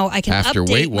now I can After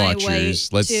update Weight my Watchers, weight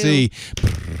let's to see.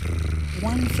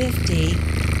 150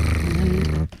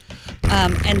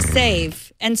 and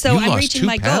save. And so I'm reaching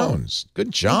my goal. Good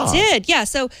job. I did, yeah.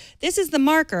 So this is the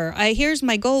marker. Here's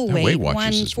my goal weight,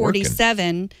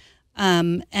 147.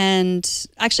 And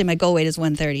actually my goal weight is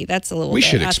 130. That's a little We bit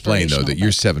should explain though that you're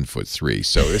 7'3".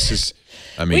 So this is,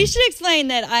 I mean, we should explain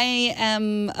that I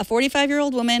am a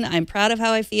 45-year-old woman. I'm proud of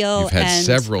how I feel. You've had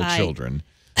several children.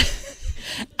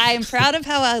 I am proud of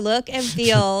how I look and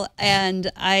feel, and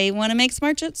I want to make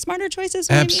smarter choices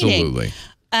when Absolutely.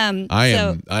 I'm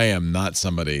eating. I am not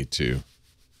somebody to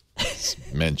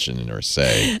mention or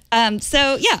say.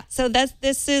 So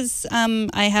this is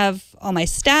I have all my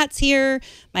stats here,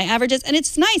 my averages, and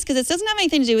it's nice because it doesn't have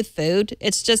anything to do with food.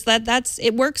 It's just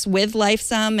it works with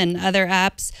LifeSum and other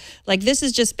apps. Like this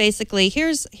is just basically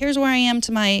here's where I am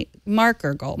to my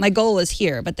marker goal. My goal is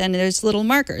here, but then there's little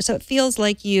markers, so it feels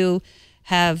like you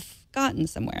have gotten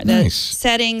somewhere. The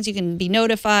settings, you can be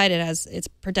notified. It's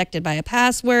protected by a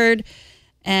password.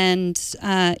 And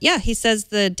he says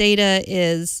the data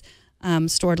is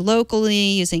stored locally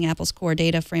using Apple's core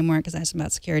data framework, because that's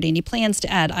about security. And he plans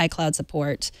to add iCloud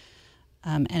support.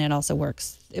 And it also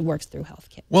works. It works through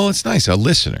HealthKit. Well, it's nice. A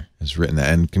listener has written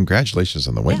that. And congratulations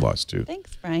on the weight loss, too.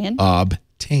 Thanks, Brian.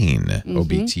 Obtain.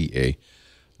 Obtain.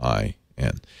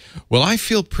 Well, I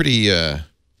feel pretty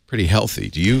healthy.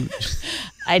 Do you?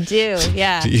 I do,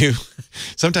 yeah. Do you?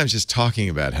 Sometimes just talking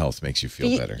about health makes you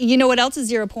feel better. You know what else is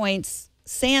 0 points?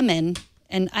 salmon,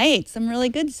 and I ate some really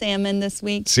good salmon this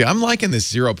week. See, I'm liking this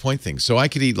 0 point thing. So I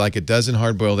could eat like a dozen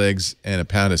hard-boiled eggs and a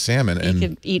pound of salmon, You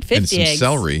could eat 50 and some eggs.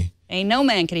 celery. Ain't no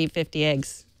man could eat 50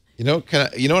 eggs. You know,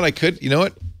 you know what I could? You know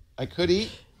what I could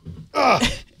eat? Oh,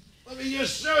 let me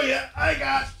just show you. I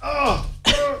got.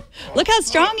 Look how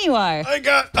strong you are. I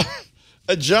got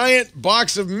a giant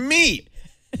box of meat.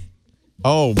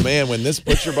 Oh man, when this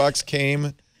butcher box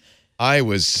came, I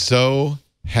was so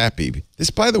happy.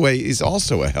 This, by the way, is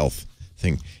also a health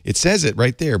thing. It says it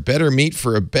right there. Better meat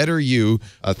for a better you.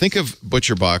 Think of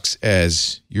Butcher Box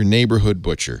as your neighborhood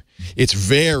butcher. It's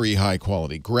very high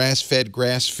quality. Grass-fed,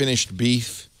 grass-finished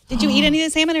beef. Did you eat any of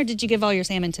the salmon, or did you give all your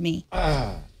salmon to me?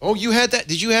 Oh, you had that?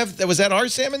 Did you have that? Was that our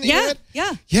salmon that you had?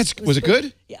 Yeah. Yes. Was it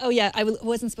good? Oh, yeah. I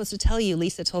wasn't supposed to tell you.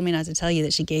 Lisa told me not to tell you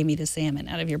that she gave me the salmon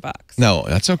out of your box. No,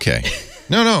 that's okay.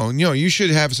 No. You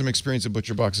should have some experience at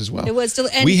Butcher Box as well. It was still.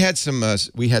 We had some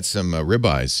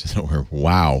ribeyes that were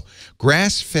wow,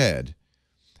 grass fed,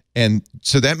 and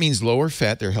so that means lower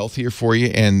fat. They're healthier for you,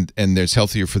 and there's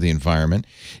healthier for the environment.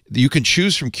 You can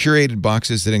choose from curated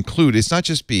boxes that include. It's not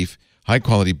just beef, high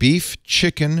quality beef,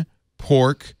 chicken,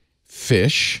 pork,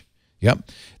 fish. Yep.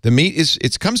 The meat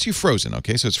comes to you frozen,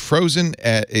 okay? So it's frozen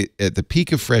at the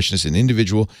peak of freshness in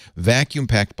individual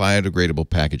vacuum-packed biodegradable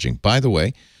packaging. By the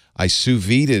way, I sous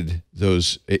vide'd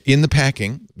those in the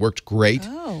packing. Worked great.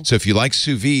 Oh. So if you like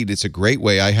sous vide, it's a great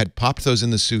way. I had popped those in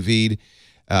the sous vide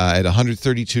at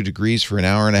 132 degrees for an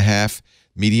hour and a half,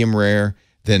 medium rare,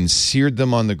 then seared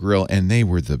them on the grill, and they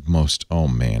were the most, oh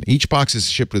man. Each box is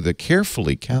shipped with a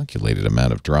carefully calculated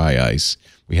amount of dry ice.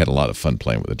 We had a lot of fun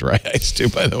playing with the dry ice too,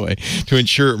 by the way, to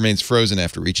ensure it remains frozen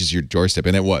after it reaches your doorstep.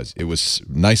 And it was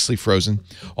nicely frozen.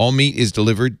 All meat is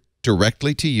delivered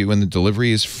directly to you, and the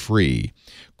delivery is free.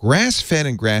 Grass-fed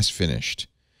and grass-finished,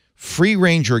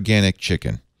 free-range organic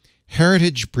chicken,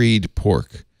 heritage breed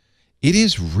pork. It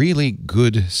is really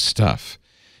good stuff.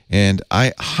 And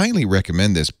I highly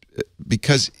recommend this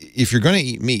because if you're going to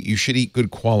eat meat, you should eat good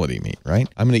quality meat, right?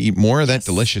 I'm going to eat more of that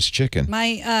delicious chicken.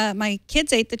 My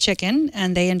kids ate the chicken,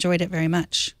 and they enjoyed it very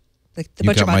much. The You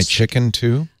Butcher got my Box. chicken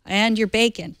too? And your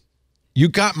bacon. You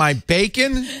got my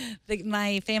bacon?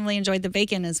 My family enjoyed the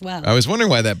bacon as well. I was wondering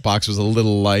why that box was a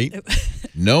little light.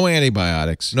 No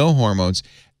antibiotics, no hormones,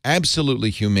 absolutely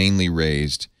humanely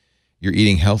raised. You're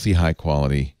eating healthy,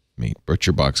 high-quality meat.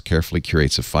 Butcher Box carefully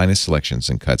curates the finest selections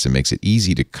and cuts and makes it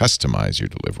easy to customize your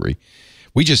delivery.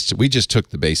 We just took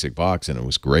the basic box, and it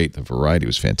was great. The variety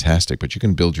was fantastic, but you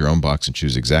can build your own box and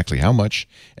choose exactly how much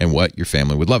and what your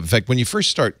family would love. In fact, when you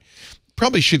first start,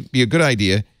 probably should be a good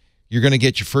idea. You're going to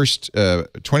get your first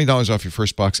 $20 off your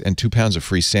first box and 2 pounds of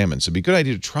free salmon. So it'd be a good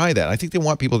idea to try that. I think they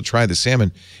want people to try the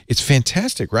salmon. It's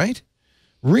fantastic, right?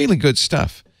 Really good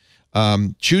stuff.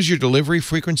 Choose your delivery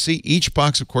frequency. Each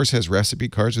box, of course, has recipe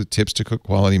cards with tips to cook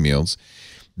quality meals.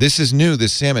 This is new,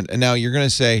 this salmon. And now you're going to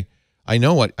say, I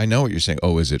know what you're saying.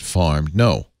 Oh, is it farmed?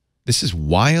 No. This is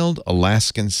wild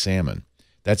Alaskan salmon.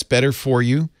 That's better for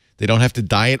you. They don't have to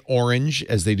dye it orange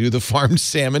as they do the farmed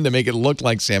salmon to make it look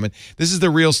like salmon. This is the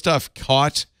real stuff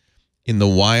caught in the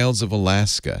wilds of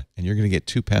Alaska. And you're going to get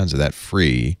 2 pounds of that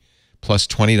free, plus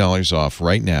 $20 off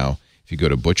right now if you go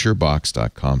to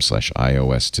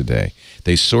butcherbox.com/iOS today.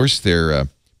 They source their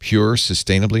pure,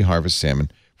 sustainably harvested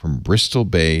salmon from Bristol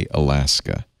Bay,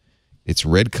 Alaska. Its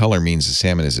red color means the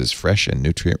salmon is as fresh and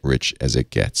nutrient-rich as it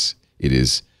gets.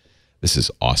 This is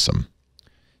awesome.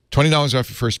 $20 off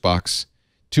your first box.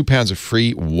 2 pounds of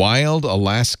free wild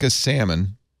Alaska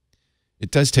salmon.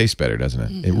 It does taste better, doesn't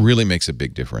it? It really makes a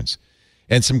big difference.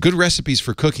 And some good recipes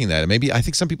for cooking that. And I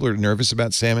think some people are nervous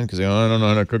about salmon because they go, oh, I don't know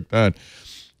how to cook that.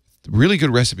 Really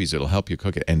good recipes that'll help you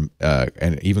cook it and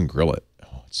even grill it.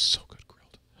 Oh, it's so good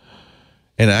grilled.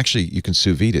 And actually, you can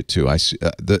sous vide it too.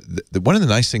 One of the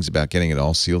nice things about getting it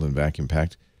all sealed and vacuum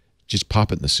packed, just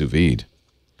pop it in the sous vide.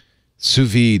 Sous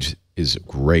vide is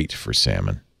great for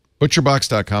salmon.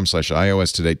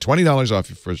 Butcherbox.com/iOS today. $20 off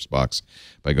your first box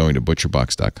by going to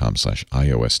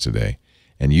butcherbox.com/iOS today.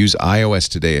 And use iOS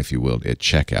today, if you will, at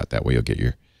checkout. That way you'll get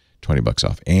your $20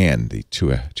 off and the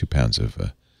 2 pounds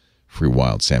of free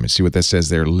wild salmon. See what that says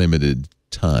there? Limited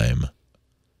time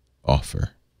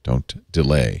offer. Don't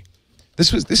delay.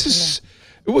 It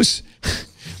was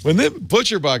when the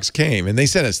Butcher Box came, and they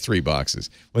sent us 3 boxes.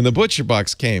 When the Butcher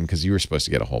Box came, because you were supposed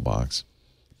to get a whole box.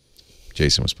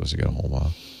 Jason was supposed to get a whole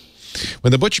box.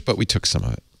 But we took some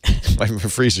of it. My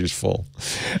freezer's full.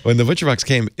 When the Butcher Box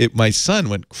came, my son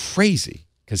went crazy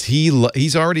because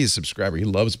he's already a subscriber. He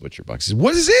loves Butcher Box. He said,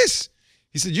 "What is this?"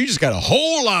 He said, "You just got a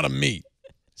whole lot of meat."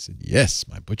 I said, "Yes,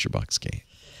 my Butcher Box came."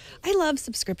 I love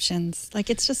subscriptions. Like,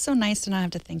 it's just so nice to not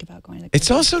have to think about going to the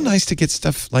It's also nice to get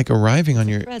stuff like arriving on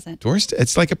your doorstep.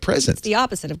 It's like a present. It's the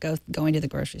opposite of going to the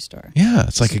grocery store. Yeah,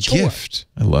 it's like a gift.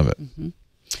 I love it.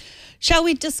 Shall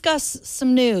we discuss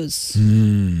some news?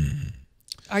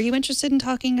 Are you interested in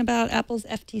talking about Apple's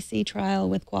FTC trial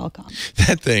with Qualcomm?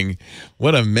 That thing,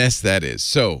 what a mess that is.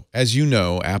 So, as you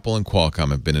know, Apple and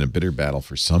Qualcomm have been in a bitter battle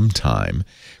for some time.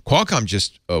 Qualcomm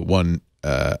just won,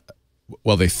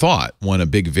 they thought won a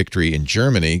big victory in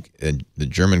Germany. And the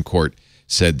German court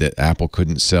said that Apple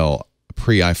couldn't sell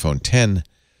pre-iPhone 10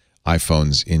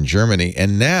 iPhones in Germany.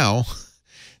 And now,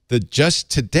 just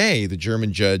today, the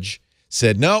German judge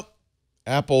said, nope,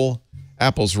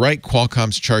 Apple's right.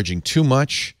 Qualcomm's charging too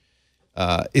much.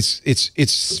 It's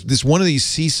this one of these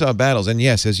seesaw battles. And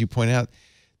yes, as you point out,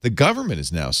 the government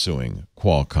is now suing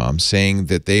Qualcomm, saying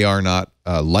that they are not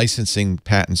licensing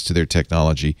patents to their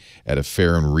technology at a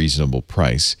fair and reasonable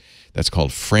price. That's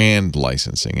called FRAND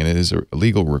licensing, and it is a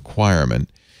legal requirement.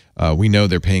 We know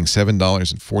they're paying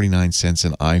 $7.49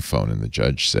 an iPhone, and the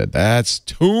judge said that's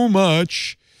too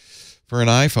much. For an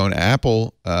iPhone,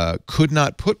 Apple could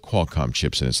not put Qualcomm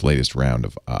chips in its latest round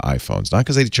of iPhones. Not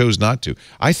because they chose not to.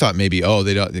 I thought maybe,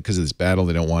 they don't, because of this battle,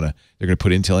 they don't want to. They're going to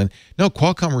put Intel in. No,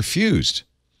 Qualcomm refused.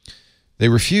 They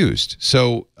refused.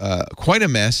 So quite a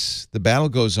mess. The battle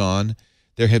goes on.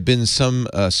 There have been some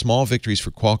small victories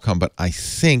for Qualcomm, but I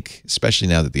think, especially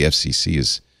now that the FCC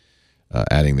is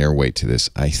adding their weight to this,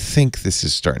 I think this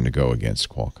is starting to go against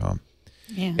Qualcomm.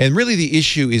 Yeah. And really the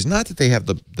issue is not that they have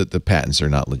the patents are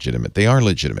not legitimate. They are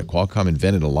legitimate. Qualcomm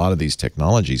invented a lot of these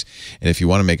technologies. And if you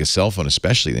want to make a cell phone,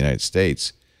 especially in the United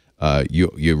States,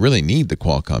 you really need the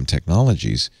Qualcomm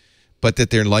technologies. But that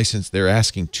they're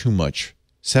asking too much.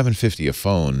 $750 a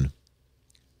phone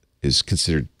is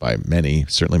considered by many,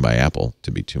 certainly by Apple,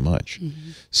 to be too much.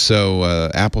 So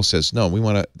Apple says, no, we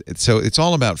want to. So it's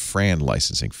all about FRAND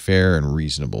licensing, fair and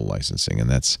reasonable licensing. And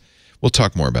that's. We'll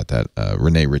talk more about that.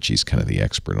 Renee Ritchie's kind of the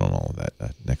expert on all of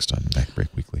that next on Mac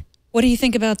Break Weekly. What do you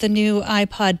think about the new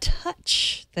iPod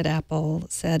Touch that Apple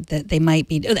said that they might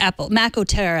be? Mac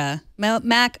Otera.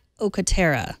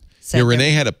 Yeah, Renee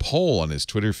had a poll on his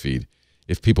Twitter feed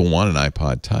if people want an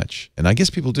iPod Touch, and I guess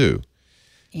people do.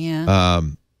 Yeah.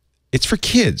 It's for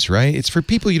kids, right? It's for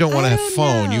people you don't want to have a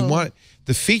phone. You want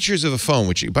the features of a phone,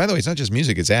 which, by the way, it's not just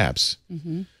music, it's apps.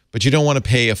 But you don't want to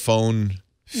pay a phone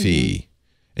fee.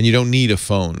 And you don't need a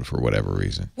phone for whatever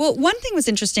reason. Well, one thing was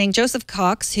interesting. Joseph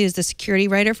Cox, who's the security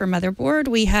writer for Motherboard,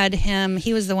 we had him.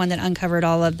 He was the one that uncovered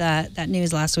all of that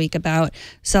news last week about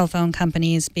cell phone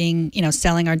companies being,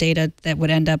 selling our data that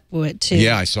would end up to.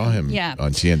 Yeah, I saw him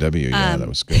on TNW. Yeah, that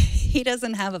was good. He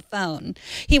doesn't have a phone.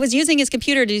 He was using his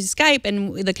computer to do Skype,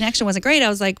 and the connection wasn't great. I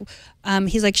was like,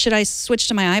 he's like, should I switch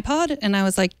to my iPod? And I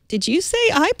was like, did you say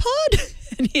iPod?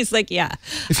 And he's like, yeah.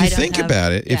 If you think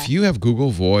about it, if you have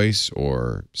Google Voice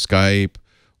or Skype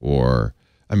or,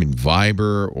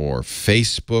 Viber or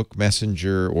Facebook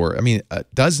Messenger or,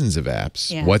 dozens of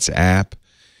apps, WhatsApp,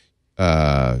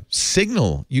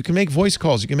 Signal, you can make voice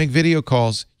calls, you can make video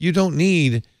calls. You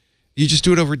just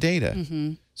do it over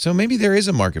data. So maybe there is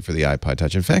a market for the iPod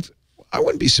Touch. In fact, I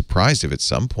wouldn't be surprised if at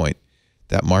some point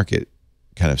that market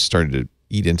kind of started to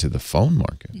eat into the phone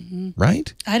market,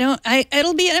 right?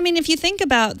 If you think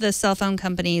about the cell phone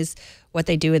companies, what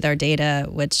they do with our data,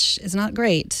 which is not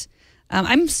great.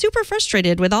 I'm super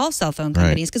frustrated with all cell phone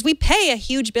companies because we pay a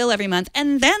huge bill every month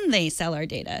and then they sell our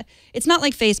data. It's not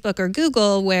like Facebook or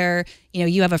Google where,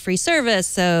 you have a free service.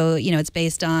 So, it's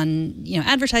based on,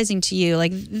 advertising to you.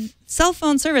 Like cell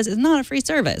phone service is not a free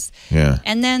service. Yeah.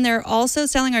 And then they're also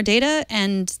selling our data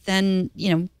and then,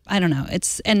 I don't know.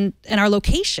 And our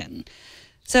location.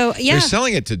 So, yeah. They're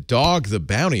selling it to Dog the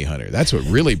Bounty Hunter. That's what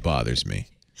really bothers me.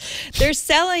 They're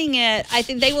selling it. I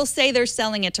think they will say they're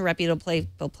selling it to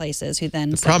reputable places who then.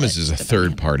 The problem is a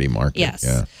third-party market. Yes.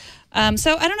 Yeah.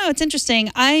 So I don't know. It's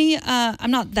interesting. I'm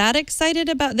not that excited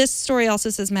about this story. Also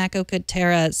says Mac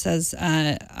Otera says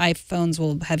iPhones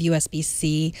will have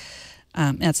USB-C.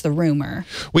 That's the rumor.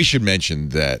 We should mention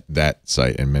that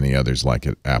site and many others like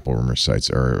it, Apple rumor sites,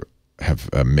 have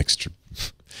a mixed.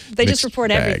 They just report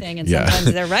bag. Everything, and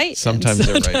sometimes they're right. Sometimes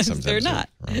they're right. Sometimes they're not.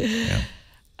 Yeah.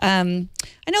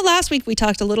 I know last week we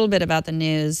talked a little bit about the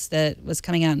news that was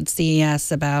coming out in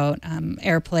CES about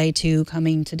AirPlay 2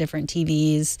 coming to different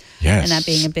TVs. Yes. And that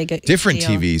being a big different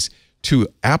deal. TVs to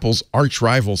Apple's arch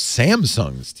rival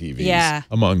Samsung's TVs. Yeah.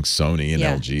 Among Sony and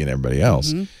LG and everybody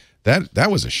else.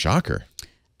 That was a shocker.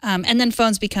 And then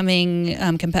phones becoming,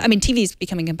 TVs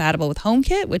becoming compatible with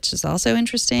HomeKit, which is also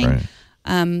interesting.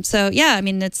 Right. So yeah,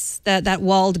 it's that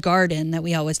walled garden that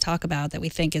we always talk about that we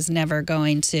think is never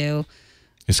going to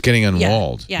It's getting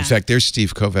unwalled. Yeah. In fact, there's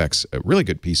Steve Kovac's a really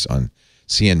good piece on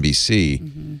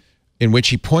CNBC in which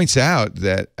he points out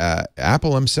that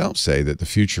Apple themselves say that the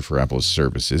future for Apple is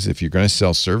services. If you're going to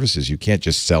sell services, you can't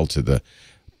just sell to the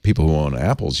people who own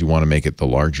Apples. You want to make it the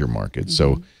larger market.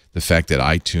 So the fact that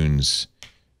iTunes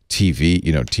TV,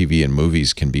 TV and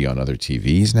movies can be on other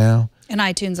TVs now. And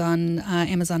iTunes on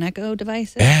Amazon Echo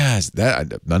devices. Yes,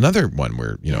 that another one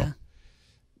where,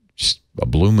 just a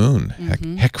blue moon.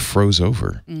 Heck froze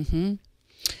over. It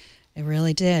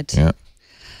really did.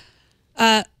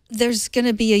 Yeah. There's going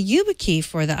to be a YubiKey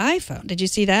for the iPhone. Did you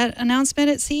see that announcement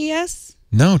at CES?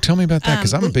 No, tell me about that,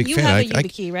 because I'm a big fan. You have a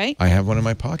YubiKey, right? I have one in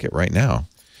my pocket right now.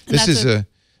 This is and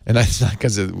that's not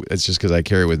because it's just because I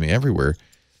carry it with me everywhere.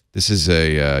 This is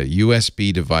a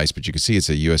USB device, but you can see it's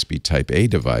a USB Type A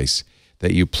device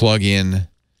that you plug in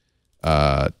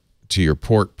to your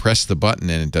port, press the button,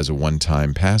 and it does a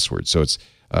one-time password. So it's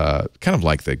kind of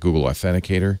like the Google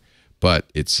Authenticator, but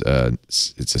it's a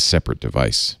separate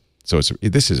device. So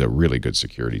this is a really good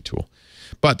security tool.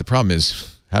 But the problem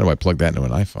is, how do I plug that into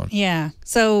an iPhone? Yeah.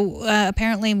 So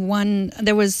apparently they're going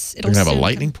to have a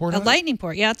lightning port? A lightning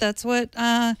port. Yeah, that's what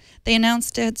they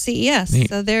announced at CES. Neat.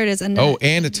 So there it is. And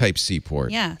a Type-C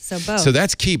port. Yeah, so both. So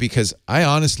that's key, because I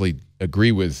honestly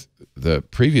agree with the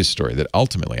previous story that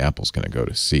ultimately Apple's going to go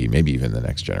to C, maybe even the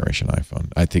next generation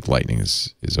iPhone. I think Lightning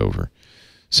is over.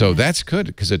 So that's good,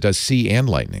 because it does C and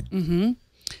Lightning.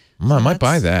 I might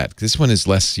buy that. This one is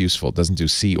less useful. It doesn't do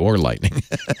C or Lightning.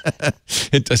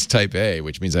 It does Type A,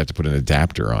 which means I have to put an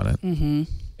adapter on it.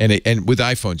 And with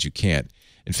iPhones, you can't.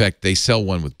 In fact, they sell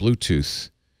one with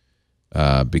Bluetooth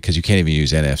because you can't even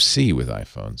use NFC with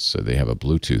iPhones. So they have a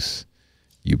Bluetooth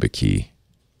YubiKey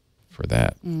for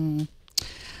that.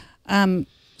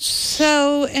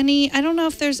 So I don't know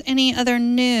if there's any other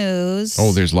news.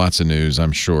 Oh, there's lots of news,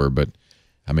 I'm sure. But,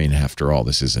 I mean, after all,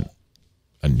 this isn't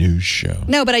a news show.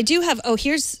 No, but I do have,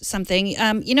 here's something.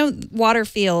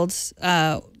 Waterfield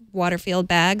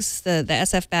bags, the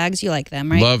SF bags, you like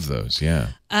them, right? Love those, yeah.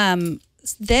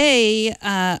 They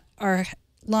are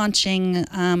launching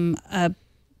a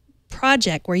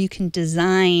project where you can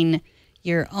design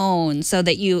your own, so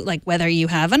that you, like, whether you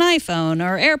have an iPhone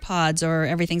or AirPods or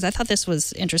everything. So I thought this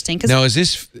was interesting. Now, is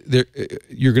this,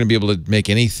 you're going to be able to make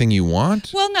anything you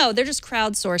want? Well, no, they're just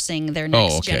crowdsourcing their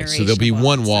next generation. So there'll be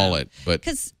one wallet, but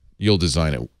you'll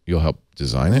design it. You'll help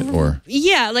design it, or?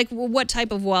 Yeah, like what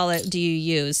type of wallet do you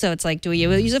use? So it's like, do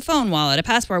you use a phone wallet, a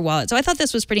passport wallet? So I thought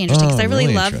this was pretty interesting, because I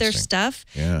really love their stuff.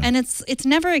 Yeah. And it's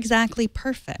never exactly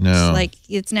perfect. No. Like,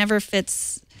 it's never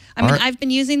fits. I mean, I've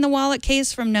been using the wallet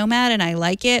case from Nomad, and I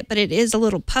like it, but it is a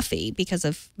little puffy because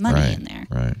of money in there.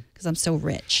 Right. Because I'm so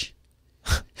rich.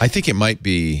 I think it might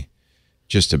be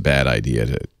just a bad idea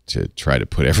to try to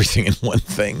put everything in one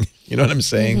thing. You know what I'm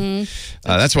saying?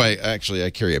 That's why, actually, I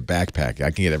carry a backpack.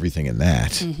 I can get everything in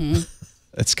that.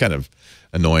 That's kind of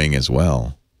annoying as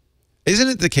well. Isn't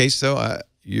it the case, though?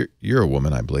 You're a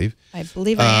woman, I believe. I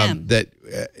believe I am. That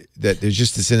there's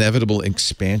just this inevitable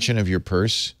expansion of your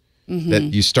purse. That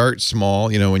you start small,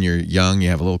 when you're young, you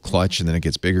have a little clutch, and then it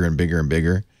gets bigger and bigger and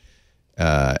bigger.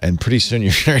 And pretty soon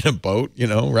you're in a boat,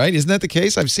 right? Isn't that the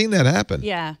case? I've seen that happen.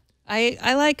 Yeah.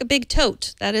 I like a big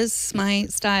tote. That is my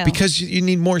style. Because you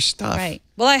need more stuff. Right.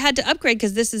 Well, I had to upgrade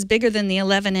because this is bigger than the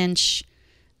 11-inch.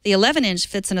 The 11-inch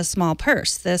fits in a small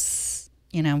purse. This,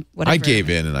 whatever. I gave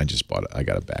in, and I just bought it. I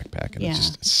got a backpack, and it's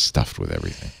just stuffed with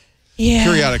everything. Yeah.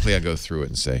 Periodically, I go through it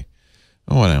and say,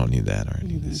 oh, I don't need that, or I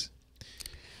need this.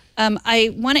 I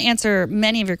want to answer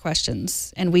many of your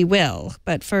questions, and we will.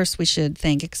 But first, we should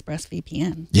thank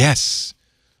ExpressVPN. Yes,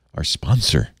 our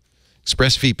sponsor.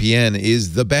 ExpressVPN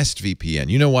is the best VPN.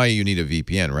 You know why you need a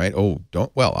VPN, right?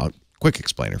 Quick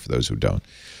explainer for those who don't.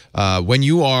 When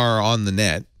you are on the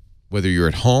net, whether you're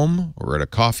at home or at a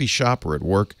coffee shop or at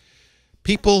work,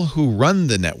 people who run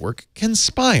the network can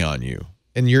spy on you.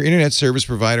 And your internet service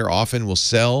provider often will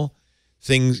sell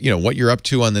things, what you're up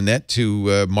to on the net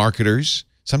to marketers.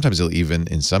 Sometimes they'll even,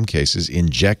 in some cases,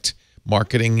 inject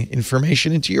marketing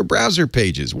information into your browser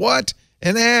pages. What?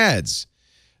 And ads.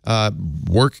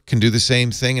 Work can do the same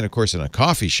thing. And, of course, in a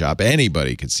coffee shop,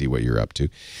 anybody can see what you're up to.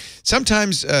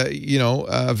 Sometimes, a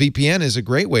VPN is a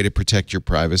great way to protect your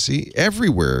privacy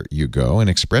everywhere you go. And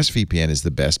ExpressVPN is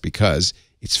the best because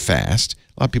it's fast.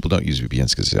 A lot of people don't use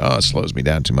VPNs because they say, it slows me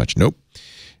down too much. Nope.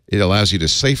 It allows you to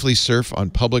safely surf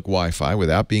on public Wi-Fi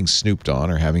without being snooped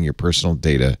on or having your personal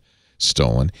data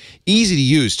stolen. Easy to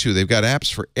use, too. They've got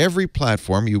apps for every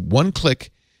platform. You one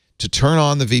click to turn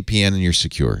on the VPN and you're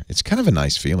secure. It's kind of a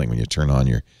nice feeling when you turn on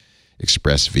your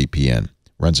ExpressVPN.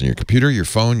 Runs on your computer, your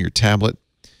phone, your tablet.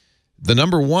 The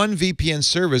 #1 VPN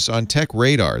service on Tech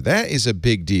Radar. That is a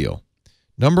big deal.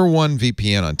 #1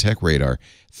 VPN on Tech Radar,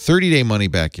 30-day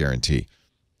money-back guarantee.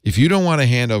 If you don't want to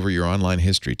hand over your online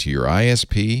history to your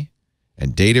ISP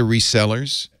and data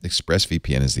resellers,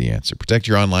 ExpressVPN is the answer. Protect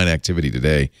your online activity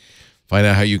today. Find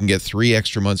out how you can get 3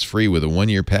 extra months free with a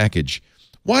 1-year package.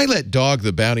 Why let Dog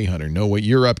the Bounty Hunter know what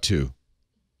you're up to?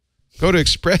 Go to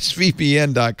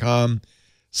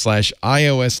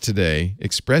expressvpn.com/iOS today.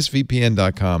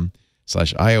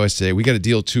 expressvpn.com/iOS today. We got a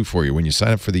deal, too, for you. When you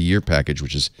sign up for the year package,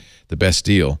 which is the best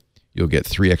deal, you'll get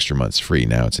 3 extra months free.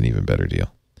 Now it's an even better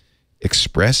deal.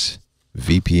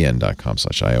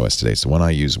 expressvpn.com/iOS today. It's the one I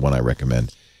use, one I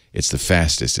recommend. It's the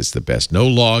fastest. It's the best. No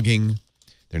logging.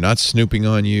 They're not snooping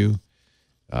on you.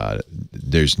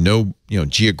 There's no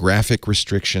geographic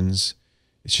restrictions.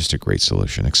 It's just a great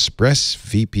solution.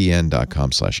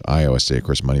 expressvpn.com/iOS today. Of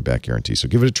course, money back guarantee. So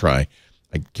give it a try.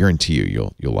 I guarantee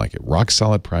you'll like it. Rock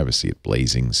solid privacy at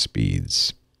blazing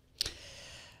speeds.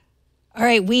 All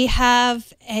right, we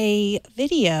have a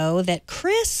video that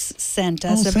Chris sent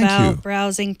us about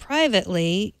browsing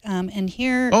privately, and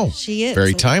here she is.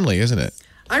 Very timely, isn't it?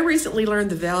 I recently learned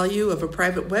the value of a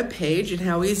private web page and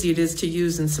how easy it is to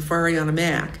use in Safari on a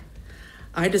Mac.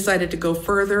 I decided to go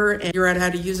further and figure out how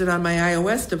to use it on my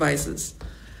iOS devices.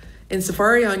 In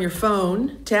Safari on your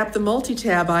phone, tap the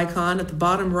multi-tab icon at the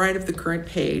bottom right of the current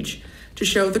page to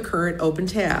show the current open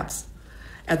tabs.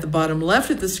 At the bottom left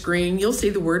of the screen, you'll see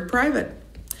the word private.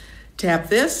 Tap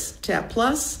this, tap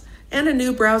plus, and a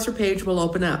new browser page will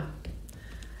open up.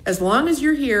 As long as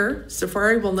you're here,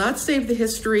 Safari will not save the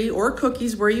history or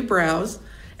cookies where you browse,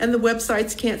 and the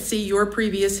websites can't see your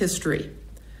previous history.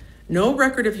 No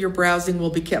record of your browsing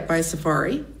will be kept by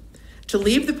Safari. To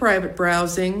leave the private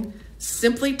browsing,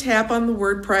 simply tap on the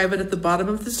word private at the bottom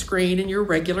of the screen and your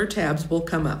regular tabs will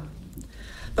come up.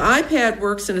 The iPad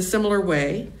works in a similar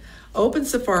way. Open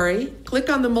Safari, click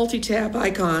on the multi-tab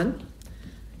icon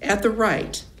at the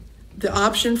right. The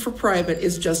option for private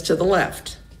is just to the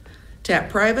left. Tap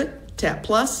private, tap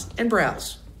plus, and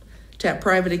browse. Tap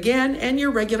private again, and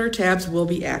your regular tabs will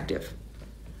be active.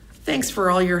 Thanks for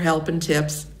all your help and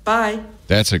tips. Bye.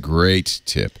 That's a great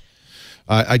tip.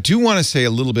 I do want to say a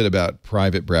little bit about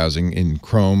private browsing in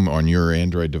Chrome on your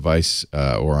Android device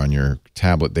or on your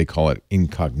tablet. They call it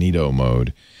incognito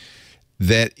mode.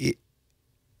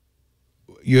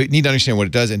 You need to understand what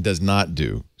it does and does not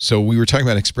do. So we were talking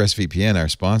about ExpressVPN, our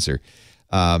sponsor.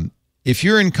 If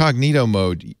you're in incognito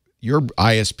mode, your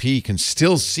ISP can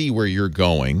still see where you're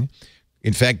going.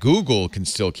 In fact, Google can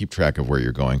still keep track of where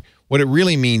you're going. What it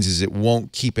really means is it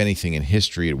won't keep anything in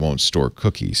history. It won't store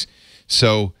cookies.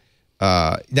 So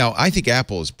now I think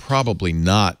Apple is probably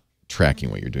not tracking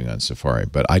what you're doing on Safari,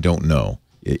 but I don't know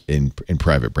in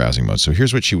private browsing mode. So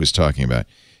here's what she was talking about.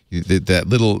 That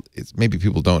little, maybe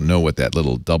people don't know what that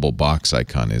little double box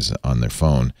icon is on their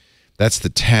phone. That's the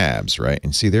tabs, right?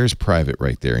 And see, there's private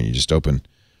right there, and you just open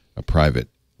a private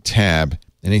tab.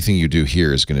 Anything you do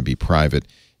here is going to be private.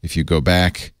 If you go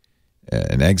back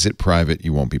and exit private,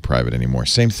 you won't be private anymore.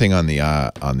 Same thing on the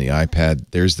iPad.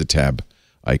 There's the tab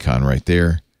icon right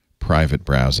there, private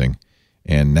browsing.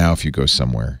 And now if you go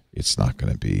somewhere, it's not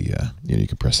going to be, you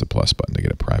can press the plus button to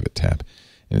get a private tab,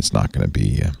 and it's not going to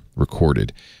be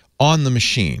recorded on the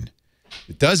machine.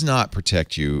 It does not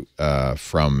protect you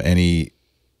from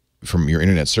your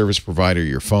internet service provider,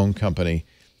 your phone company.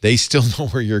 They still know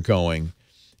where you're going.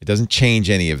 It doesn't change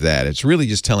any of that. It's really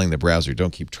just telling the browser,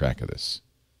 don't keep track of this.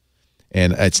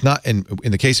 And it's not, in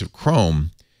the case of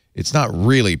Chrome, it's not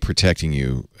really protecting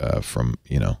you from,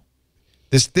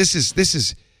 this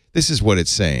is what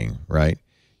it's saying, right?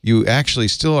 You actually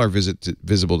still are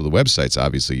visible to the websites,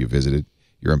 obviously, you visited,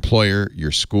 your employer,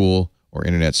 your school, or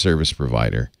internet service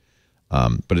provider.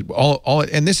 But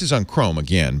and this is on Chrome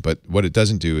again, but what it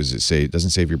doesn't do is it doesn't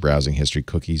save your browsing history,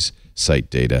 cookies, site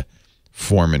data,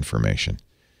 form information.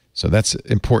 So that's an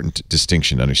important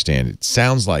distinction to understand. It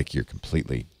sounds like you're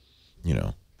completely,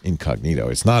 incognito.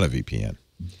 It's not a VPN.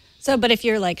 So, but if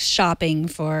you're like shopping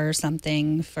for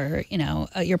something for,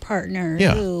 your partner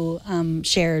who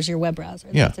shares your web browser,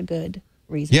 that's a good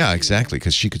reason. Yeah, exactly,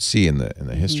 because she could see in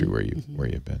the history where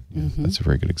you've been. Yeah, that's a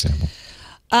very good example.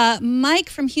 Mike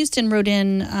from Houston wrote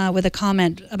in with a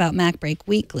comment about MacBreak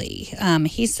Weekly.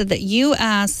 He said that you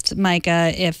asked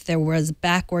Micah if there was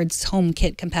backwards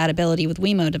HomeKit compatibility with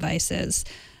Wemo devices,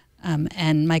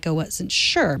 and Micah wasn't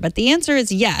sure. But the answer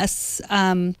is yes.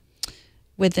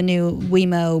 With the new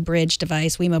Wemo Bridge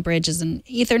device. Wemo Bridge is an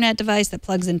Ethernet device that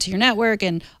plugs into your network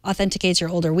and authenticates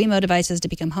your older Wemo devices to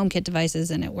become HomeKit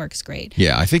devices, and it works great.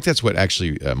 Yeah, I think that's what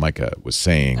actually Micah was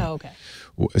saying. Oh, okay.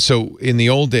 So in the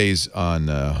old days on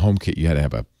HomeKit, you had to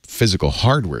have a physical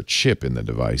hardware chip in the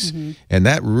device, and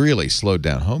that really slowed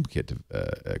down HomeKit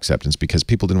acceptance because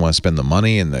people didn't want to spend the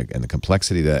money and the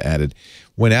complexity that added.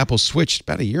 When Apple switched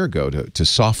about a year ago to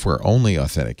software-only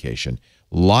authentication,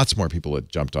 lots more people had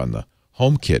jumped on the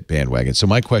HomeKit bandwagon. So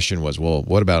my question was, well,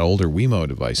 what about older Wemo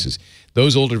devices?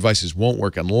 Those older devices won't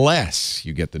work unless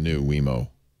you get the new Wemo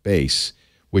base,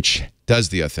 which does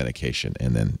the authentication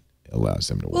and then allows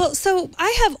them to work. Well, so I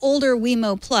have older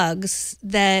Wemo plugs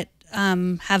that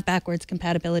have backwards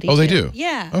compatibility. Oh, they too. do?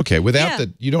 Yeah. Okay, without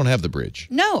you don't have the bridge.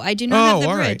 No, I do not have the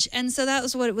all bridge. right. And so that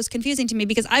was what was confusing to me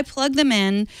because I plug them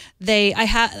in.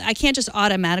 I can't just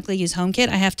automatically use HomeKit.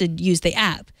 I have to use the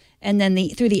app. And then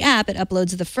through the app, it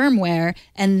uploads the firmware,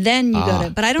 and then you go to.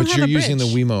 But I don't have a bridge. But you're using the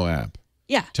Wemo app.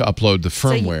 Yeah. To upload the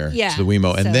firmware to the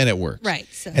Wemo, and then it works. Right.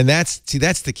 And that's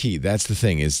the key. That's the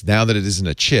thing is now that it isn't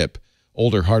a chip,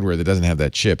 older hardware that doesn't have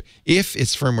that chip, if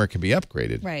its firmware can be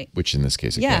upgraded, right? Which in this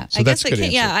case it can. So I that's guess a good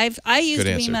answer. Yeah, I used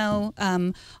Wemo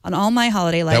on all my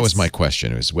holiday lights. That was my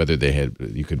question: is whether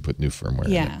you could put new firmware.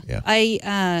 Yeah. In it.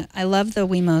 Yeah. I love the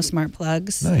Wemo smart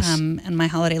plugs. Nice. And my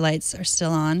holiday lights are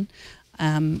still on.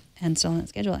 And still on that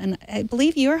schedule. And I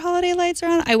believe your holiday lights are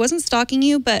on. I wasn't stalking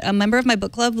you, but a member of my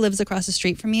book club lives across the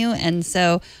street from you. And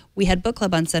so we had book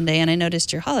club on Sunday, and I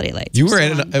noticed your holiday lights. You were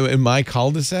in my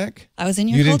cul-de-sac? I was in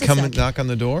your cul-de-sac. cul-de-sac. You didn't come and knock on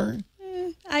the door?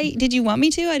 Did you want me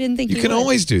to? I didn't think you would. You can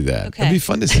always do that. Okay. It'd be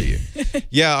fun to see you.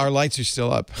 Yeah, our lights are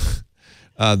still up.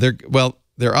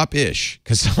 They're up-ish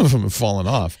because some of them have fallen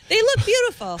off. They look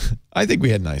beautiful. I think we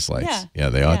had nice lights. Yeah,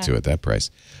 they ought to at that price.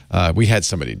 We had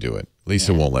somebody do it.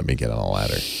 Lisa won't let me get on a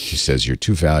ladder. She says, you're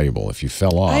too valuable. If you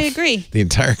fell off, I agree. The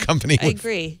entire company would, I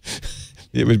agree.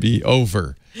 It would be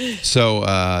over. So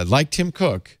like Tim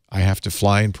Cook, I have to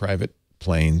fly in private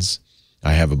planes.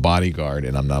 I have a bodyguard,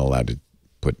 and I'm not allowed to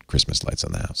put Christmas lights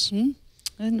on the house.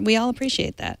 Mm-hmm. And we all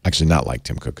appreciate that. Actually, not like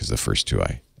Tim Cook, because the first two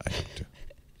I don't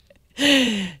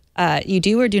do. You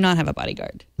do or do not have a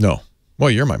bodyguard? No.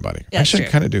 Well, you're my bodyguard. Actually, I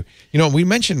kind of do. You know, we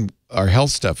mentioned our health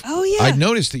stuff. Oh, yeah. I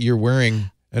noticed that you're wearing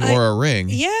an Oura Ring.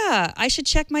 Yeah, I should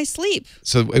check my sleep.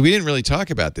 So we didn't really talk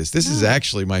about this. This is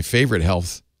actually my favorite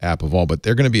health app of all, but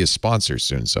they're going to be a sponsor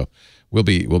soon. So we'll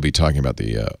be talking about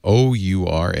the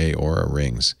Oura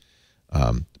Rings.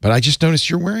 But I just noticed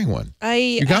you're wearing one.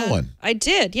 You got one. I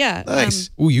did, yeah. Nice.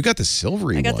 You got the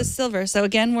silvery one. I got the silver. So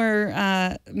again,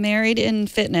 we're married in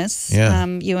fitness,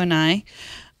 you and I.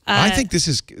 I think this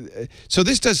is, so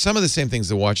this does some of the same things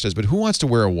the watch does, but who wants to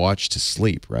wear a watch to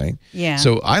sleep, right? Yeah.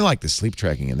 So I like the sleep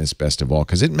tracking in this best of all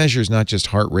because it measures not just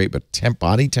heart rate, but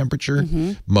body temperature,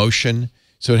 motion.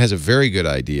 So it has a very good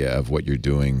idea of what you're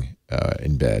doing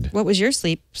in bed. What was your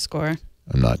sleep score?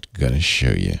 I'm not going to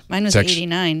show you. Mine was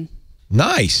 89.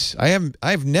 Nice.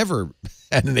 I've never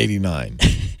had an 89.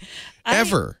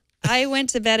 Ever. I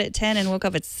went to bed at 10 and woke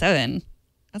up at 7.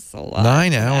 That's a lot.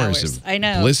 9 hours of I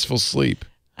know. Blissful sleep.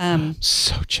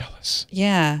 So jealous.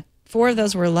 Yeah. 4 of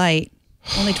those were light.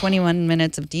 Only 21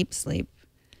 minutes of deep sleep.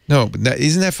 No, but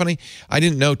isn't that funny? I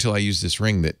didn't know till I used this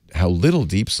ring that how little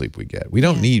deep sleep we get. We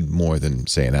don't need more than,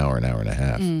 say, an hour and a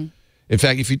half. In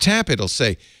fact, if you tap it, it'll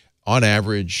say, on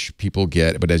average, people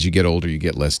get, but as you get older, you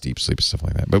get less deep sleep and stuff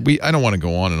like that. But I don't want to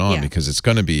go on and on because it's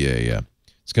going to be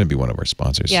it's going to be one of our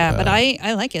sponsors. Yeah, but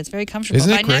I like it. It's very comfortable.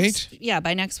 Isn't it great?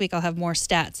 By next week I'll have more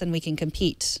stats and we can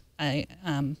compete.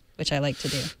 Which I like to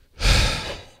do.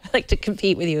 I like to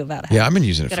compete with you about how. Yeah, I've been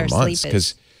using it for months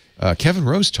because Kevin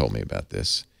Rose told me about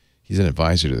this. He's an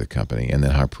advisor to the company, and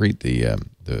then Harpreet,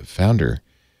 the founder,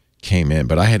 came in.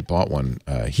 But I had bought one.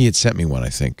 He had sent me one, I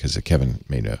think, because Kevin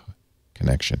made a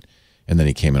connection, and then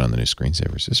he came in on the new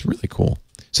screensavers. It's really cool.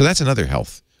 So that's another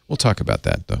health. We'll talk about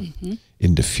that though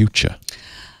in the future.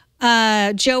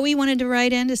 Joey wanted to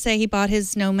write in to say he bought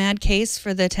his Nomad case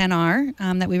for the 10R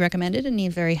that we recommended, and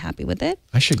he's very happy with it.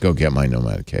 I should go get my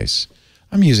Nomad case.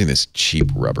 I'm using this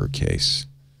cheap rubber case.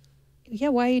 Yeah,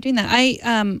 why are you doing that?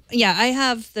 I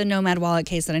have the Nomad wallet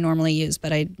case that I normally use,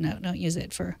 but I don't use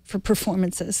it for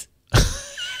performances.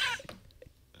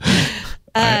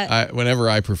 Whenever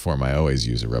I perform, I always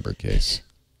use a rubber case.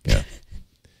 Yeah,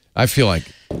 I feel like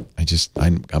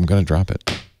I'm going to drop it.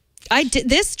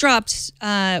 This dropped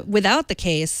without the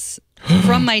case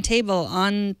from my table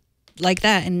on like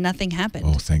that, and nothing happened.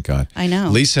 Oh, thank God. I know.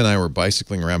 Lisa and I were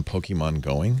bicycling around Pokemon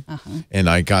Going, and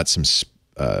I got some,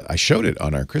 I showed it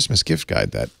on our Christmas gift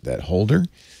guide, that holder,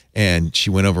 and she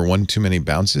went over one too many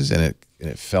bounces, and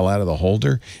it fell out of the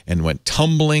holder and went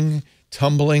tumbling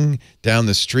down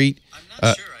the street. I'm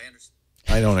not sure I understand.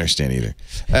 I don't understand either.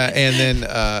 And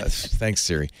then, thanks,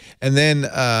 Siri. And then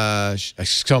I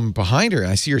come behind her,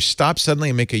 and I see her stop suddenly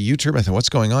and make a U-turn. I thought, what's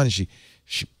going on? And she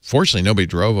fortunately, nobody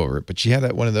drove over it, but she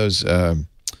had one of those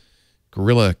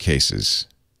gorilla cases.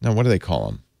 Now, what do they call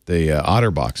them? The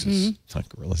otter boxes. Not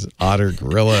gorillas. Otter,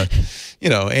 gorilla,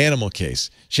 animal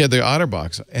case. She had the otter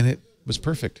box, and it was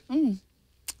perfect.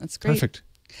 That's great. Perfect.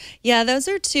 Yeah, those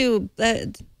are too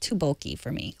bulky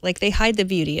for me. Like, they hide the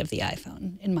beauty of the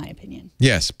iPhone, in my opinion.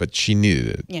 Yes, but she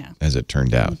needed it, as it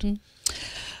turned out.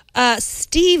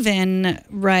 Steven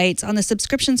writes, on the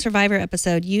Subscription Survivor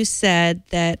episode, you said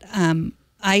that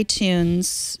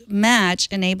iTunes Match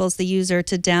enables the user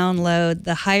to download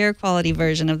the higher quality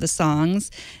version of the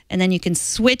songs, and then you can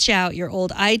switch out your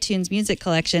old iTunes music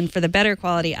collection for the better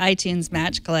quality iTunes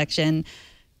Match collection.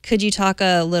 Could you talk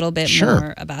a little bit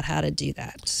more about how to do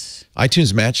that?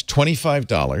 iTunes Match,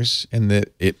 $25, and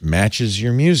that it matches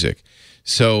your music.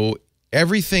 So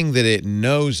everything that it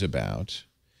knows about.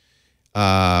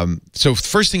 So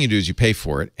first thing you do is you pay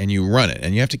for it and you run it,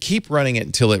 and you have to keep running it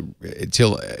until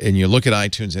and you look at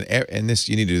iTunes, and this,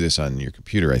 you need to do this on your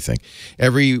computer. I think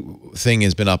everything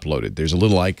has been uploaded. There's a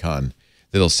little icon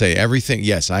that'll say everything.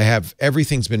 Yes,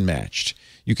 everything's been matched.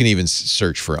 You can even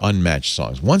search for unmatched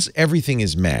songs. Once everything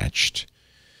is matched,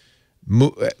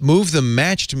 move the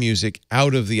matched music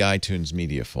out of the iTunes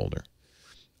media folder.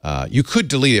 You could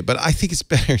delete it, but I think it's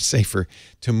better, safer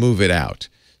to move it out.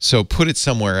 So put it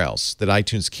somewhere else that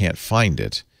iTunes can't find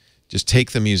it. Just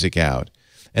take the music out,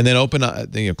 and then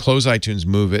close iTunes,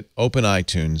 move it, open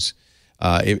iTunes.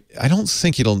 I don't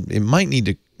think it might need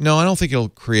to. No, I don't think it'll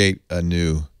create a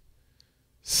new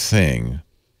thing.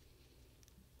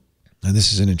 Now,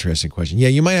 this is an interesting question. Yeah,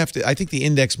 you might have to. I think the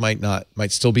index might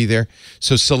still be there.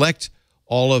 So select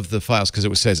all of the files, because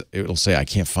it'll say I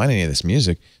can't find any of this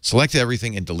music. Select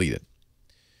everything and delete it.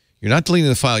 You're not deleting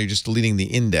the file, you're just deleting the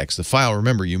index. The file,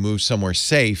 remember, you move somewhere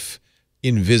safe,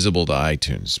 invisible to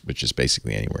iTunes, which is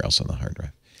basically anywhere else on the hard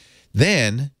drive.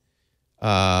 Then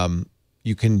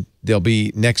they'll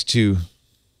be next to,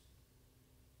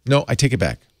 no, I take it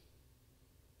back.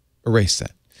 Erase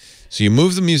that. So you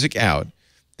move the music out,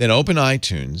 then open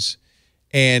iTunes,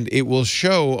 and it will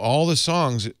show all the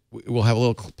songs. It will have a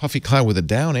little puffy cloud with a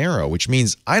down arrow, which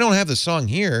means I don't have the song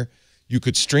here. You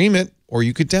could stream it or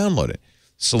you could download it.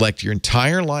 Select your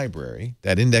entire library,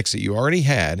 that index that you already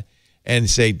had, and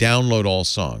say download all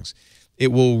songs.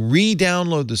 It will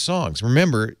re-download the songs.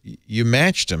 Remember, you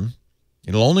matched them.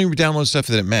 It'll only download stuff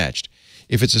that it matched.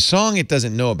 If it's a song it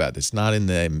doesn't know about, that's not in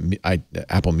the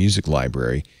Apple Music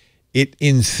library, it,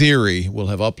 in theory, will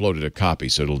have uploaded a copy,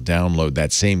 so it'll download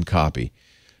that same copy.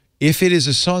 If it is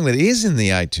a song that is in the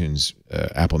iTunes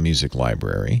Apple Music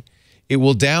library, it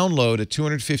will download a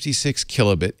 256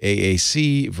 kilobit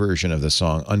AAC version of the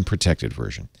song, unprotected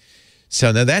version.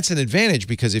 So now that's an advantage,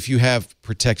 because if you have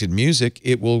protected music,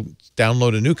 it will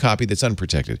download a new copy that's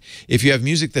unprotected. If you have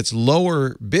music that's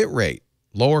lower bit rate,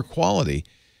 lower quality,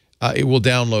 it will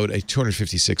download a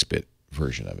 256-bit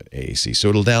version of it, AAC. So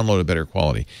it'll download a better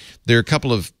quality. There are a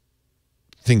couple of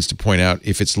things to point out.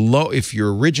 If it's low, if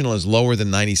your original is lower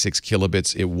than 96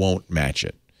 kilobits, it won't match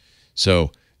it.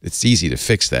 So it's easy to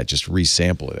fix that. Just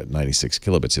resample it at 96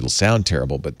 kilobits. It'll sound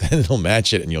terrible, but then it'll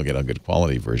match it and you'll get a good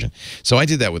quality version. So I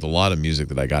did that with a lot of music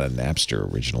that I got in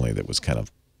Napster originally that was kind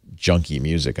of junky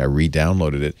music. I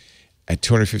re-downloaded it at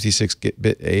 256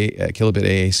 kilobit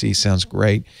AAC. Sounds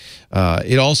great.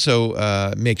 It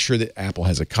also makes sure that Apple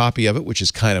has a copy of it, which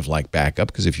is kind of like backup,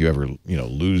 because if you ever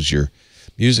lose your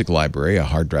music library, a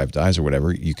hard drive dies or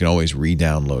whatever, you can always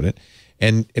re-download it.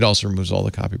 And it also removes all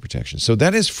the copy protection. So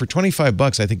that is, for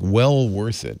 $25, I think, well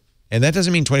worth it. And that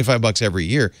doesn't mean $25 every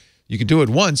year. You can do it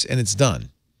once and it's done.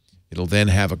 It'll then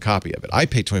have a copy of it. I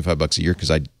pay $25 a year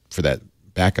for that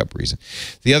backup reason.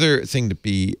 The other thing to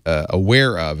be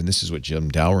aware of, and this is what Jim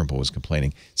Dalrymple was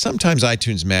complaining, sometimes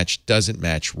iTunes Match doesn't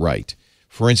match right.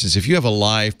 For instance, if you have a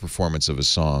live performance of a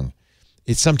song,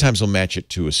 it sometimes will match it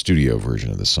to a studio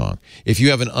version of the song. If you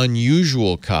have an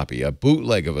unusual copy, a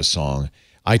bootleg of a song,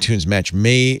 iTunes Match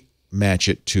may match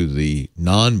it to the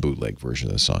non-bootleg version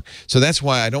of the song. So that's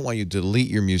why I don't want you to delete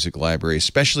your music library,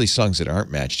 especially songs that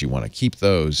aren't matched. You want to keep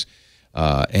those.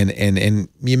 And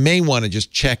you may want to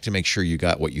just check to make sure you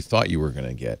got what you thought you were going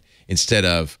to get instead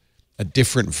of a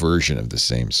different version of the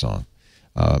same song.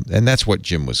 And that's what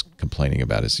Jim was complaining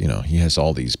about, is, he has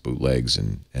all these bootlegs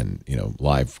and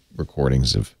live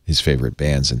recordings of his favorite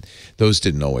bands, and those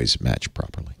didn't always match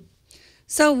properly.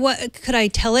 So what, could I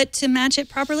tell it to match it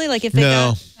properly? Like if they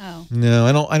No,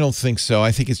 I don't think so.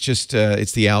 I think it's just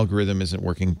it's the algorithm isn't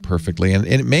working perfectly, and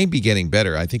it may be getting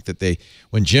better. I think that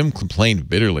when Jim complained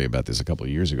bitterly about this a couple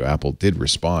of years ago, Apple did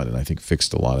respond and I think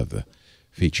fixed a lot of the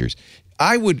features.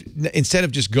 I would, instead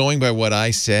of just going by what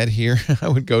I said here, I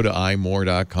would go to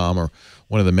imore.com or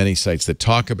one of the many sites that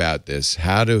talk about this,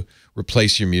 how to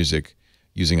replace your music,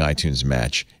 using iTunes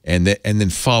Match, and then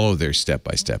follow their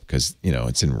step-by-step, because, you know,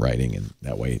 it's in writing, and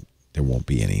that way there won't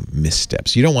be any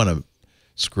missteps. You don't want to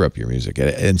screw up your music.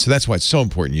 And so that's why it's so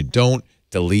important. You don't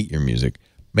delete your music.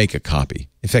 Make a copy.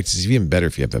 In fact, it's even better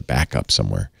if you have a backup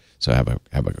somewhere. So have a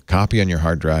copy on your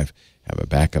hard drive, have a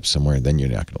backup somewhere, then you're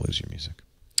not going to lose your music.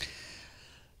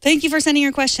 Thank you for sending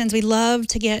your questions. We love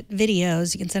to get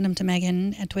videos. You can send them to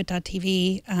Megan at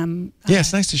twit.tv. Yeah,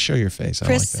 it's nice to show your face. Chris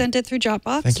like that. sent it through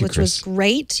Dropbox, Thank you, which Chris. was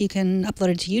great. You can upload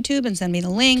it to YouTube and send me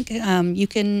the link. You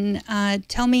can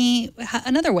tell me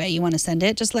another way you want to send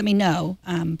it. Just let me know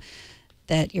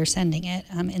that you're sending it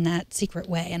in that secret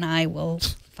way, and I will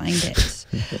find it.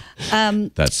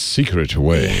 That secret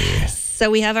way. Yes. So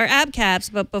we have our app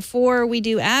caps, but before we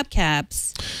do app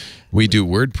caps... We do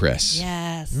WordPress.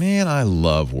 Yes. Man, I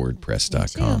love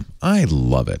WordPress.com. I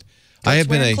love it. I have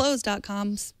been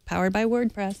Clothes.com, powered by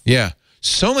WordPress. Yeah.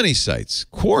 So many sites.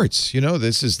 Quartz, you know,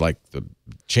 this is like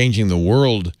changing the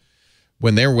world.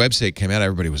 When their website came out,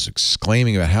 everybody was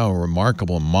exclaiming about how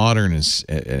remarkable and modern and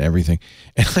everything.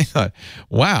 And I thought,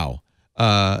 wow,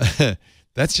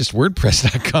 that's just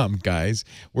WordPress.com, guys.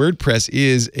 WordPress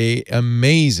is an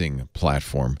amazing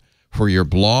platform for your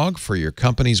blog, for your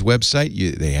company's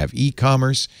website. They have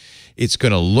e-commerce. It's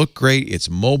going to look great. It's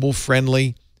mobile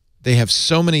friendly. They have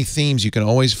so many themes. You can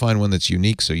always find one that's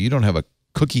unique, so you don't have a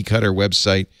cookie cutter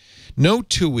website. No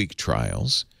 2-week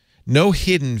trials. No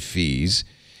hidden fees.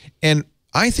 And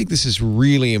I think this is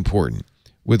really important.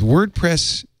 With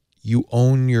WordPress, you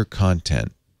own your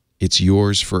content. It's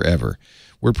yours forever.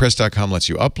 WordPress.com lets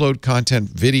you upload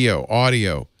content, video,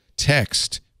 audio,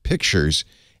 text, pictures,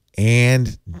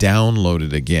 and download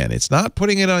it again. It's not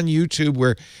putting it on YouTube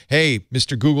where, hey,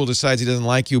 Mr. Google decides he doesn't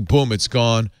like you, boom, it's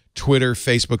gone. Twitter,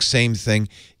 Facebook, same thing.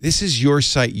 This is your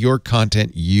site, your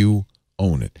content, you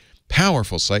own it.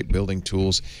 Powerful site building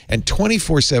tools and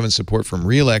 24/7 support from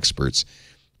real experts.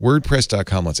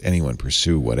 WordPress.com lets anyone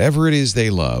pursue whatever it is they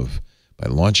love by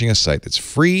launching a site that's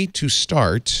free to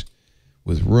start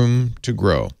with room to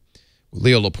grow.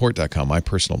 LeoLaporte.com, my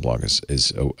personal blog,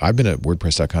 I've been a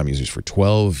WordPress.com user for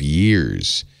 12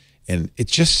 years, and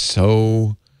it's just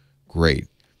so great.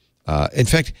 In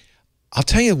fact, I'll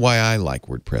tell you why I like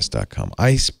WordPress.com.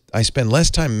 I spend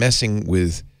less time messing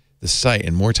with the site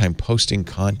and more time posting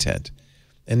content.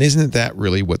 And isn't that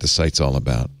really what the site's all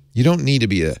about? You don't need to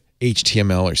be a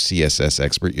HTML or CSS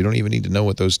expert. You don't even need to know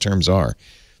what those terms are.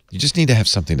 You just need to have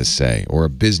something to say or a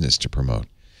business to promote.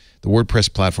 The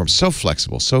WordPress platform is so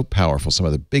flexible, so powerful. Some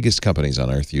of the biggest companies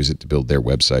on earth use it to build their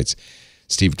websites.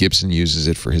 Steve Gibson uses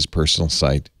it for his personal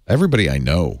site. Everybody I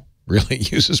know really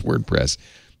uses WordPress.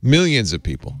 Millions of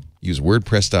people use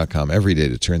WordPress.com every day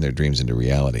to turn their dreams into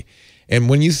reality. And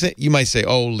when you think, you might say,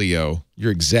 oh, Leo,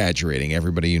 you're exaggerating.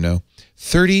 Everybody you know,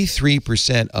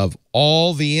 33% of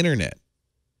all the internet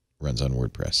runs on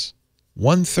WordPress.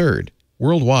 1/3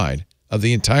 worldwide of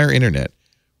the entire internet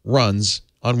runs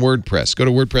on WordPress. Go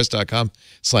to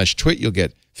WordPress.com/twit. You'll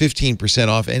get 15%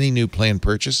 off any new planned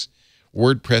purchase.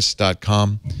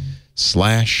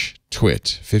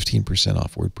 WordPress.com/twit. 15%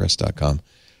 off.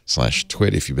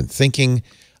 WordPress.com/twit. If you've been thinking,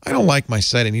 I don't like my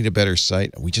site, I need a better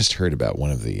site. We just heard about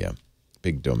one of the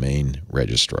big domain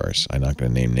registrars. I'm not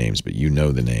going to name names, but you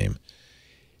know the name.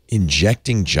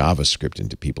 Injecting JavaScript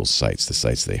into people's sites, the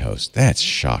sites they host. That's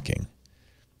shocking.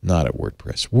 Not at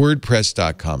WordPress.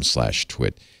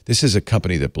 WordPress.com/twit. This is a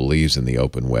company that believes in the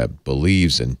open web,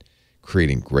 believes in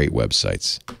creating great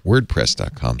websites.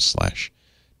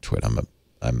 WordPress.com/twit.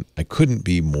 I couldn't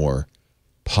be more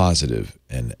positive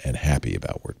and happy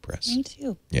about WordPress. Me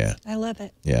too. Yeah. I love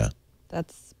it. Yeah.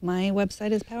 That's my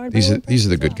website is powered by WordPress. These are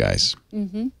the good guys.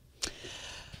 Mm-hmm.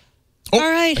 Oh,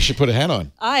 all right. I should put a hat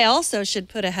on. I also should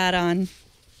put a hat on.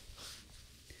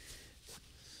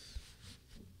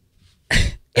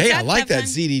 Hey, I like that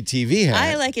ZDTV hat.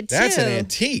 I like it too. That's an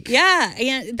antique. Yeah,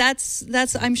 and that's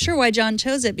I'm sure why John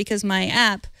chose it, because my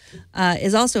app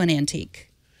is also an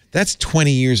antique. That's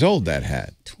 20 years old, that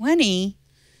hat. 20?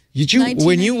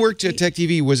 When you worked at Tech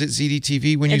TV, was it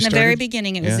ZDTV when you started? In the very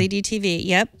beginning, it was ZDTV.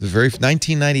 Yep. The very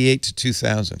 1998 to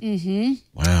 2000. Mm-hmm.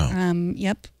 Wow.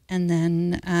 Yep. And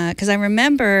then because I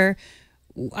remember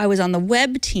I was on the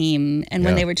web team, and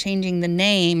when they were changing the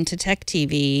name to Tech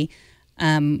TV,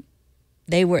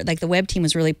 they were like the web team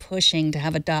was really pushing to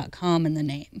have a .com in the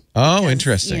name. Oh, because,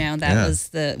 interesting. You know, that was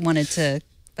wanted to.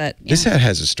 But this hat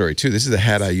has a story too. This is the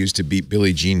hat I used to beat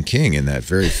Billie Jean King in that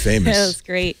very famous it was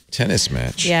great. tennis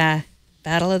match. Yeah,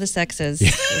 Battle of the Sexes.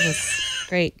 It was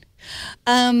great.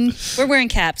 We're wearing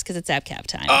caps because it's app cap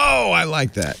time. Oh, I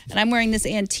like that. And I'm wearing this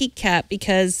antique cap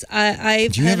because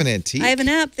Do you have an antique? I have an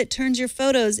app that turns your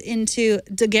photos into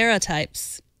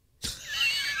daguerreotypes.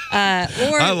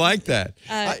 I like that.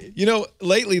 You know,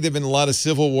 lately there've been a lot of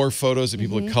Civil War photos that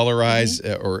people have colorized,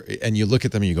 and you look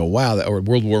at them and you go, "Wow!" Or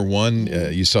World War I.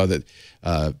 You saw that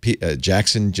Peter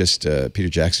Jackson just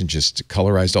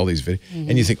colorized all these videos,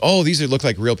 and you think, "Oh, these look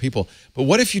like real people." But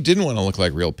what if you didn't want to look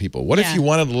like real people? What if you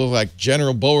wanted to look like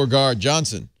General Beauregard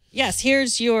Johnson? Yes,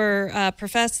 here's your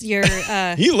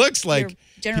professor. He looks like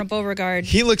General Beauregard.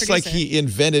 He looks like he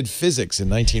invented physics in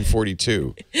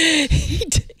 1942. He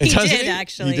did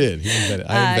actually. He did. He invented.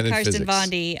 I invented Karsten physics.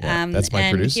 Bondy. That's my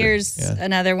and producer. Here's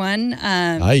another one.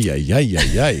 Ay.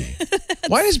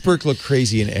 Why does Burke look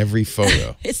crazy in every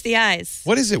photo? It's the eyes.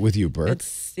 What is it with you, Burke?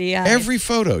 It's the eyes. Every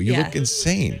photo, you look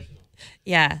insane.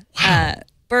 Yeah. Wow.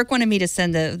 Burke wanted me to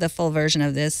send the full version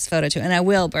of this photo to, and I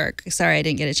will, Burke. Sorry, I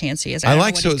didn't get a chance to use it. I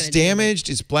like, so it's damaged.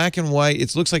 It's black and white.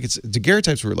 It looks like it's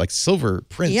daguerreotypes were like silver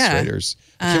prints, right? Or,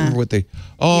 I can't remember what they.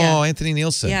 Oh, Anthony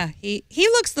Nielsen. Yeah, he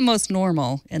looks the most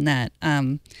normal in that.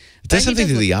 It does something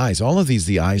to the eyes. All of these,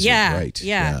 the eyes are bright.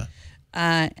 Yeah.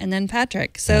 And then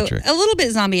Patrick. So a little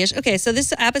bit zombie-ish. Okay, so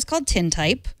this app is called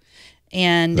Tintype,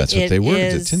 and that's what they were.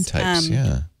 The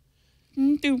Tintypes.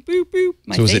 Boop, boop, boop.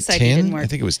 My so was face it ID tin? didn't work. I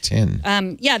think it was tin.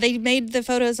 Yeah, they made the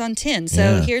photos on tin.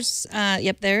 So here's,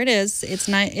 yep, there it is. It's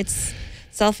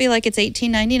selfie like it's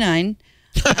 $18.99.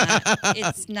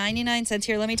 It's 99 cents.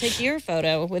 Here, let me take your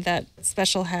photo with that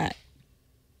special hat.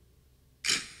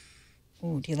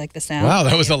 Oh, do you like the sound? Wow,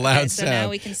 that was a loud so sound. Now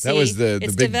we can see that was the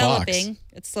it's big developing. box.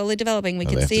 It's slowly developing. We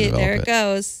can see it. There it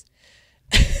goes.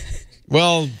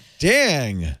 Well,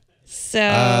 dang. So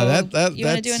you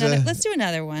want to do another? Let's do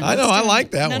another one. I know. I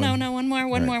like that one. No. One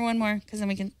more. Because then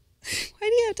we can. Why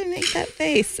do you have to make that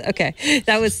face? Okay,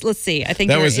 that was. Let's see. I think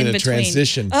that we're was in a between.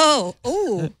 Transition.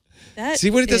 Oh.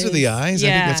 See what it does with the eyes? Yeah.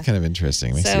 I think that's kind of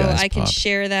interesting. It makes so the eyes I can pop.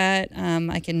 share that.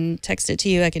 I can text it to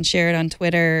you. I can share it on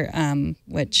Twitter,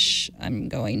 which I'm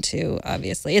going to,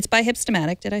 obviously. It's by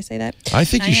Hipstamatic. Did I say that? I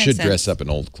think you should dress up in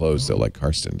old clothes, though, like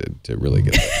Karsten did, to really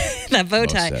get that bow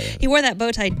tie. He wore that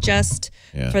bow tie just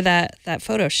for that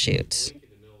photo shoot.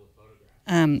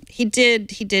 He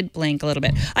did blink a little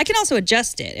bit. I can also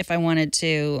adjust it if I wanted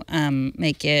to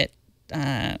make it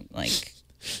like...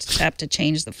 tap to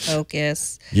change the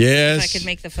focus. Yes. If I could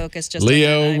make the focus just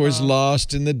Leo was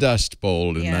lost in the Dust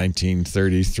Bowl in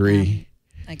 1933.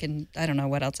 I don't know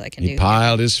what else I can do. He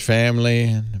piled his family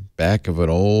in the back of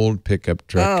an old pickup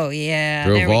truck. Oh, yeah.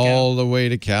 Drove all the way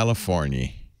to California.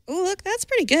 Oh, look, that's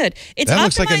pretty good. It's that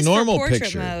looks like a normal for portrait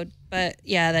picture. Mode, but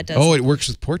yeah, that does. Oh, it works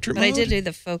with portrait mode? But I did do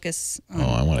the focus.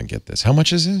 I want to get this. How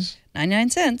much is this? 99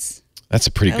 cents. That's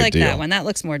a pretty good deal. I like that one. That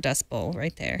looks more Dust Bowl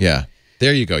right there. Yeah.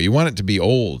 There you go. You want it to be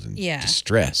old and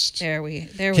distressed. There we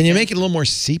Can you make it a little more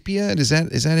sepia? Is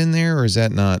that in there or is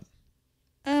that not?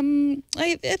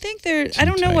 I think I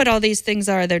don't know what all these things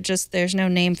are. They're just there's no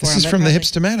name for them. This is from the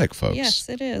Hipstamatic folks. Yes,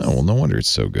 it is. Oh well, no wonder it's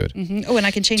so good. Oh, and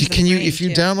I can change. If you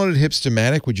downloaded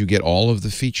Hipstamatic, would you get all of the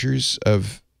features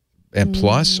of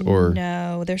Plus or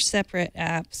no? They're separate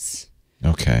apps.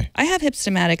 Okay. I have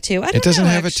Hipstamatic too. It doesn't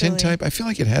have a Tintype. I feel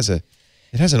like it has an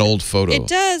old photo. It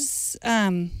does.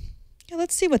 Yeah,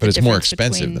 let's see what. But it's more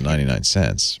expensive than 99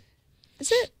 cents.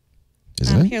 Is it?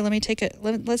 Isn't it? Here, let me take it.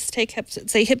 Let's take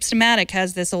say Hipstamatic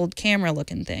has this old camera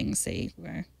looking thing. See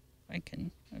where I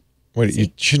can. Wait, you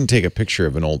shouldn't take a picture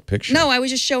of an old picture. No, I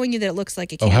was just showing you that it looks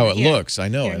like a camera. Oh, how it Here. looks. I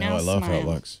know. Here, I know. I love how it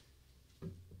looks.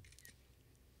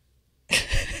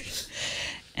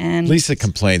 And Lisa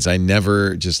complains. I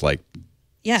never just like.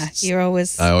 Yeah, you're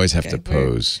always. I always have to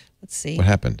pose. Let's see. What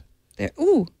happened? There.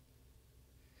 Ooh.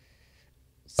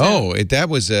 So, that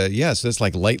was so that's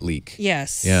like light leak.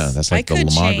 Yes. Yeah, that's like the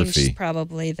lomography. Change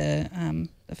probably the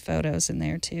photos in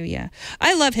there too. Yeah,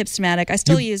 I love Hipstamatic. I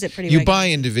still use it pretty. You regularly. buy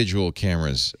individual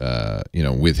cameras,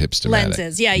 with Hipstamatic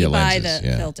lenses. Yeah, you buy lenses,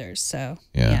 the filters. So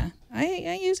yeah,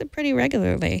 I use it pretty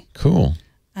regularly. Cool.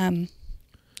 I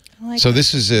like so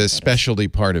this is a specialty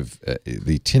part of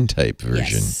the Tintype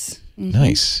version. Yes.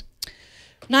 Nice.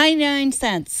 99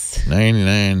 cents.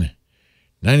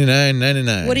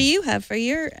 99.99. What do you have for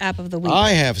your app of the week?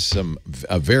 I have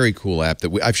a very cool app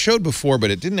that I've showed before,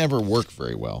 but it didn't ever work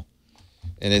very well.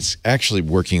 And it's actually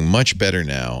working much better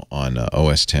now on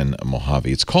OS X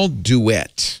Mojave. It's called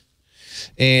Duet.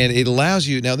 And it allows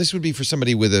you, now this would be for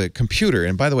somebody with a computer,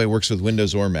 and by the way, it works with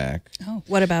Windows or Mac. Oh,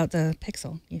 what about the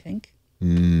Pixel, you think?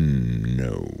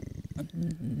 No.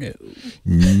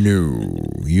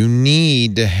 You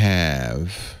need to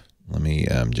have, let me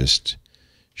just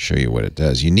show you what it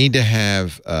does. You need to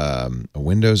have a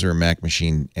Windows or a Mac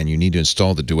machine, and you need to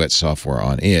install the Duet software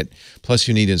on it. Plus,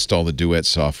 you need to install the Duet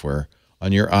software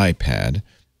on your iPad.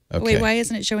 Okay. Wait, why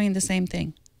isn't it showing the same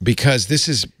thing? Because this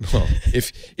is, well,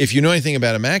 if you know anything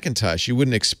about a Macintosh, you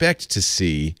wouldn't expect to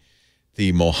see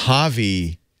the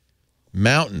Mojave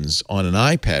Mountains on an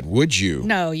iPad, would you?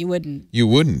 No, you wouldn't. You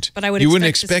wouldn't. But I would. You wouldn't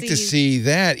expect to see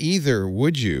that either,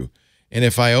 would you? And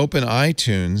if I open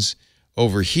iTunes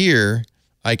over here,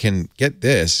 I can get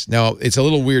this. Now it's a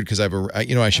little weird because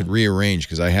I should rearrange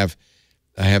because I have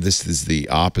this is the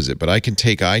opposite, but I can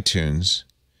take iTunes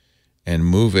and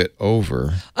move it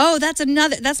over. Oh,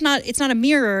 it's not a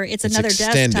mirror, it's another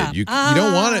extended. desktop. You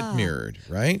don't want it mirrored,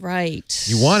 right? Right.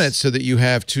 You want it so that you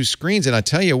have two screens. And I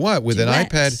tell you what, with an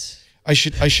iPad, I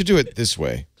should do it this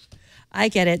way. I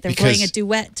get it. They're playing a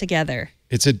duet together.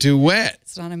 It's a duet.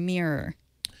 It's not a mirror.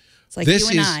 It's like you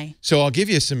and I. So I'll give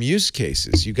you some use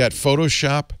cases. You got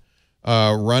Photoshop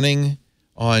running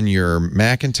on your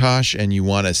Macintosh, and you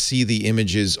want to see the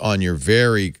images on your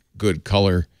very good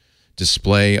color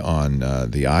display on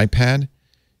the iPad.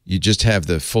 You just have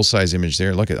the full-size image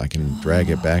there. Look, I can drag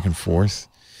it back and forth.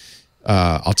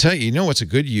 I'll tell you, what's a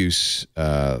good use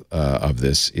of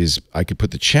this is I could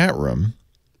put the chat room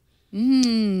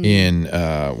in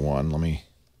one. Let me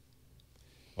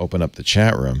open up the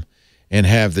chat room and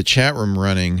have the chat room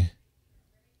running.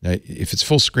 Now, if it's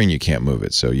full screen, you can't move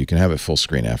it. So you can have it full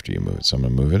screen after you move it. So I'm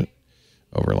going to move it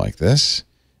over like this.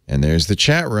 And there's the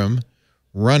chat room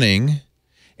running.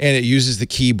 And it uses the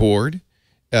keyboard.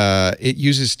 It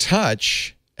uses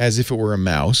touch as if it were a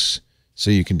mouse.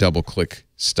 So you can double-click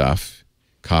stuff,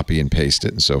 copy and paste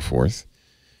it, and so forth.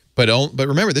 But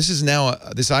remember, this is now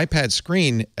this iPad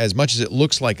screen, as much as it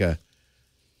looks like an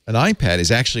iPad,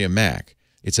 is actually a Mac.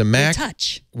 It's a Mac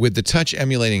with the touch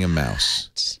emulating a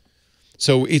mouse.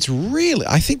 So it's really,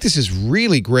 I think this is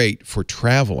really great for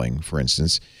traveling, for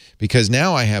instance, because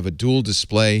now I have a dual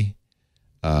display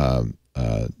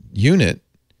unit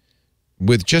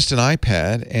with just an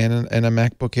iPad and a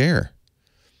MacBook Air.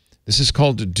 This is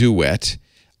called a Duet.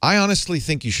 I honestly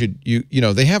think you should,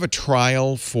 they have a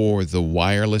trial for the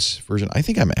wireless version. I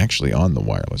think I'm actually on the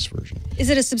wireless version.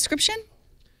 Is it a subscription?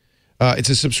 It's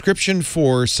a subscription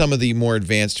for some of the more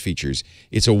advanced features.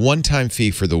 It's a one-time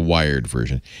fee for the wired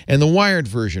version. And the wired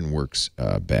version works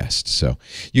best. So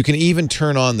you can even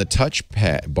turn on the touch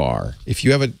bar. If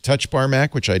you have a touch bar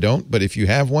Mac, which I don't, but if you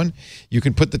have one, you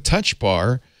can put the touch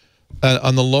bar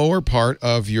on the lower part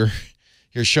of your...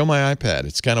 Here, show my iPad.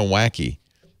 It's kind of wacky.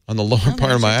 On the lower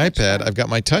part of my iPad, I've got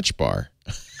my touch bar.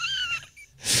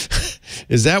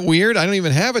 Is that weird? I don't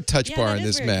even have a touch bar on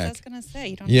this weird. Mac. I was going to say,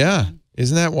 you don't have one.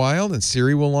 Isn't that wild? And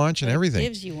Siri will launch and everything. It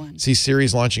gives you one. See,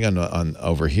 Siri's launching on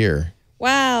over here.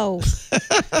 Wow.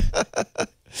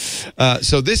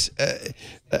 So this,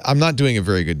 I'm not doing a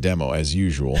very good demo as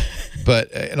usual,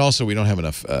 but and also we don't have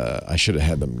enough. I should have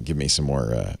had them give me some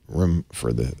more room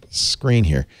for the screen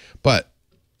here, but.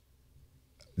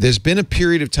 There's been a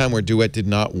period of time where Duet did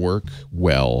not work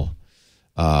well,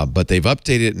 but they've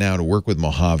updated it now to work with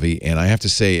Mojave, and I have to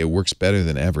say it works better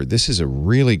than ever. This is a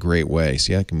really great way.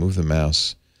 See, I can move the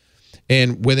mouse.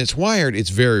 And when it's wired,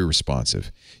 it's very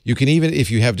responsive. You can even,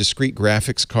 if you have discrete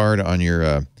graphics card on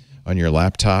your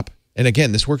laptop, and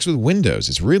again, this works with Windows.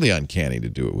 It's really uncanny to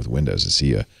do it with Windows, to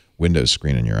see a Windows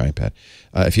screen on your iPad.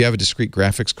 If you have a discrete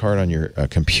graphics card on your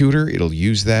computer, it'll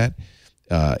use that.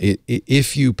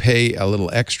 If you pay a little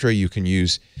extra, you can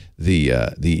use the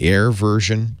Air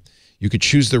version. You could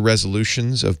choose the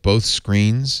resolutions of both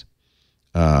screens.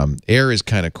 Air is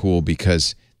kind of cool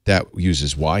because that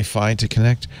uses Wi-Fi to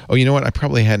connect. Oh, you know what? I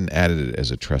probably hadn't added it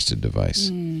as a trusted device.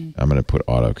 I'm going to put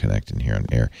Auto Connect in here on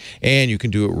Air. And you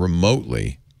can do it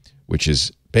remotely, which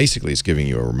is basically it's giving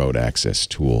you a remote access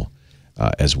tool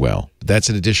as well. But that's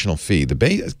an additional fee. The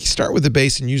base, start with the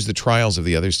base and use the trials of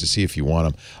the others to see if you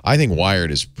want them. I think wired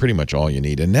is pretty much all you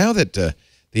need. And now that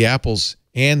the Apples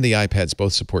and the iPads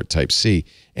both support Type-C,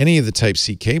 any of the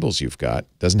Type-C cables you've got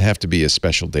doesn't have to be a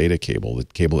special data cable. The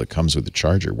cable that comes with the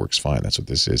charger works fine. That's what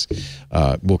this is.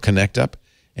 Will connect up,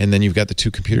 and then you've got the two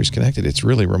computers connected. It's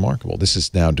really remarkable. This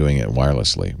is now doing it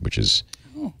wirelessly, which is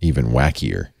even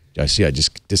wackier. I see I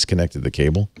just disconnected the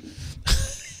cable.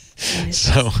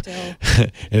 So,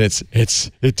 and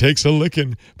it takes a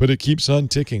licking, but it keeps on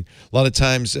ticking. A lot of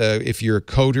times, if you're a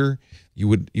coder, you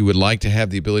would like to have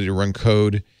the ability to run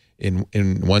code in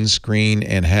one screen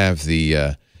and have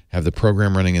the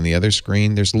program running in the other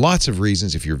screen. There's lots of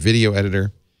reasons. If you're a video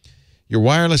editor, your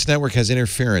wireless network has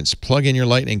interference. Plug in your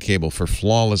lightning cable for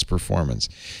flawless performance.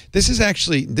 This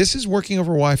is working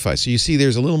over Wi-Fi. So you see,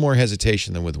 there's a little more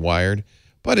hesitation than with wired,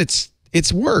 but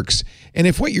it works. And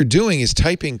if what you're doing is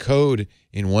typing code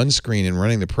in one screen and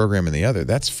running the program in the other,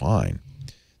 that's fine.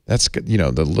 That's good.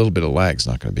 The little bit of lag's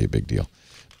not going to be a big deal.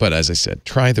 But as I said,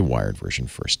 try the wired version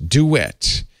first.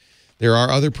 Duet. There are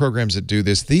other programs that do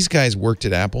this. These guys worked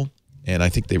at Apple, and I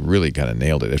think they really kind of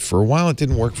nailed it. For a while, it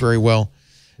didn't work very well.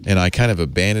 And I kind of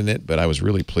abandoned it, but I was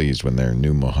really pleased when their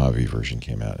new Mojave version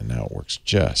came out, and now it works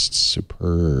just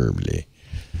superbly.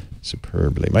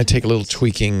 Superbly. Might take a little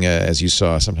tweaking, as you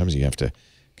saw. Sometimes you have to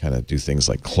kind of do things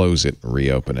like close it and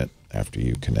reopen it after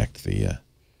you connect the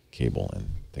cable, and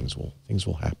things will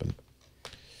happen.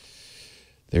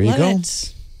 There you go.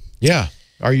 Yeah.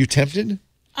 Are you tempted?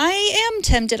 I am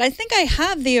tempted. I think I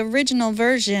have the original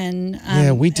version.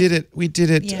 Yeah, we did it. We did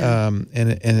it, Yeah.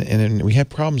 and we had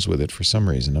problems with it for some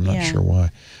reason. I'm not sure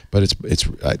why, but it's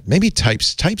maybe Type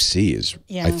C is.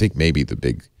 I think maybe the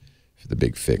big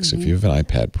fix. If you have an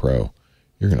iPad Pro,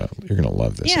 you're gonna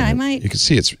love this. Yeah, I might. You can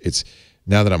see it's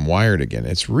now that I'm wired again.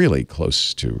 It's really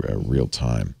close to real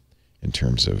time in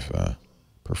terms of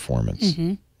performance.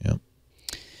 Yeah.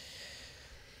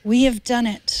 We have done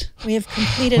it. We have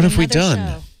completed. What have we another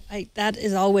done? show. That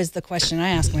is always the question I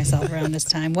ask myself around this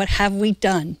time. What have we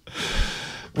done?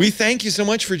 We thank you so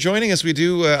much for joining us. We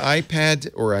do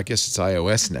iPad, or I guess it's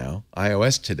iOS now,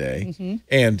 iOS today,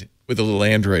 and with a little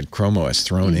Android Chrome OS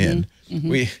thrown in.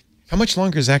 How much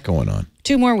longer is that going on?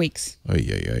 2 more weeks. Oh,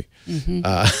 yeah.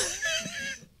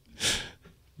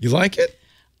 You like it?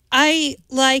 I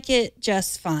like it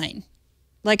just fine.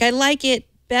 Like, I like it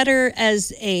better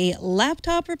as a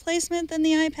laptop replacement than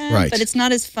the iPad, right. but it's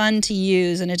not as fun to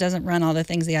use, and it doesn't run all the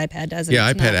things the iPad does.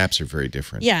 Yeah, iPad apps are very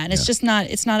different. Yeah, and it's just not.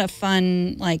 It's not a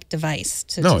fun device.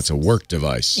 It's a work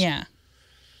device. Yeah.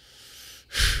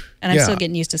 And I'm still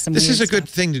getting used to some. This is a stuff. good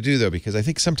thing to do, though, because I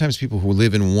think sometimes people who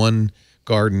live in one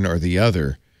garden or the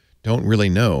other don't really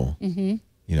know.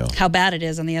 How bad it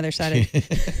is on the other side.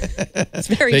 It's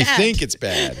very they bad. They think it's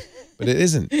bad. But it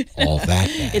isn't all that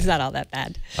bad. It's not all that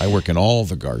bad. I work in all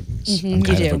the gardens. I'm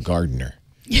kind of a gardener.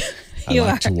 I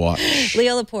like to watch.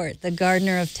 Leo Laporte, the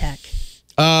gardener of tech.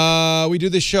 We do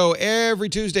this show every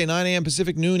Tuesday, 9 a.m.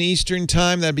 Pacific, noon Eastern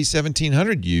time. That'd be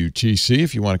 1700 UTC.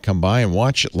 If you want to come by and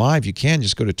watch it live, you can.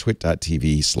 Just go to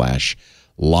twit.tv/live.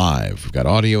 We've got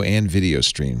audio and video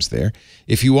streams there.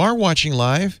 If you are watching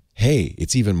live, hey,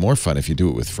 it's even more fun if you do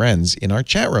it with friends in our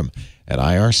chat room at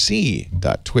irc.twit.tv.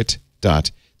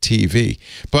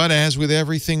 But as with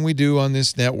everything we do on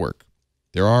this network,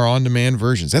 there are on-demand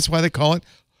versions. That's why they call it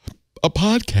a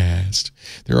podcast.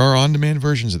 There are on-demand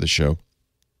versions of the show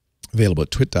available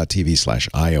at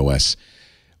twit.tv/iOS.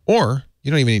 Or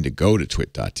you don't even need to go to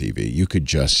twit.tv. You could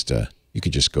just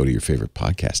go to your favorite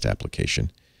podcast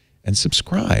application and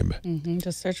subscribe.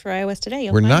 Just search for iOS today.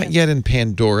 We're not yet in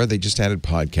Pandora. They just added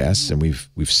podcasts, and we've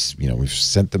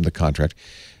sent them the contract.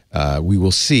 We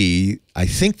will see. I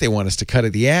think they want us to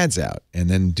cut the ads out and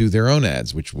then do their own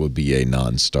ads, which will be a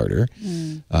non-starter.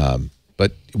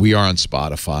 But we are on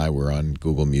Spotify. We're on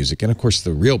Google Music. And, of course,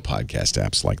 the real podcast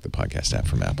apps like the podcast app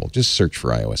from Apple. Just search for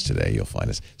iOS today. You'll find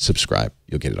us. Subscribe.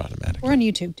 You'll get it automatically. We're on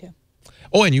YouTube, too.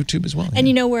 Oh, and YouTube as well. And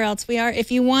you know where else we are?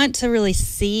 If you want to really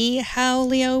see how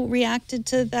Leo reacted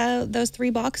to those 3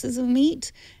 boxes of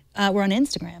meat, we're on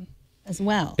Instagram as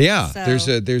well. Yeah, so.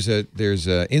 there's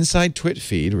a Inside Twit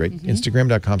feed, right?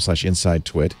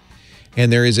 Instagram.com/InsideTwit.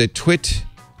 And there is a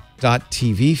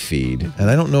Twit.tv feed. And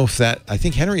I don't know if I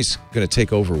think Henry's going to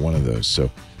take over one of those. So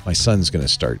my son's going to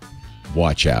start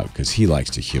watch out because he likes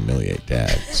to humiliate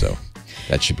Dad. So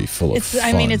that should be full of fun.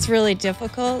 I mean, it's really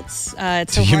difficult. It's to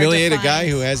so humiliate hard to a guy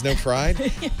who has no pride?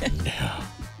 No.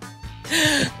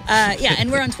 Yeah,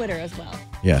 and we're on Twitter as well.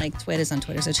 Yeah. Like Twit is on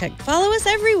Twitter. So follow us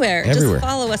everywhere. Just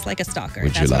follow us like a stalker.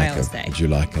 That's what I always say. Would you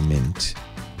like a mint?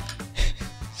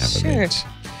 Have a sure. mint.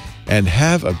 And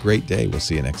have a great day. We'll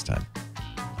see you next time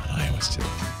on iOS Today.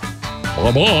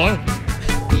 Bye-bye.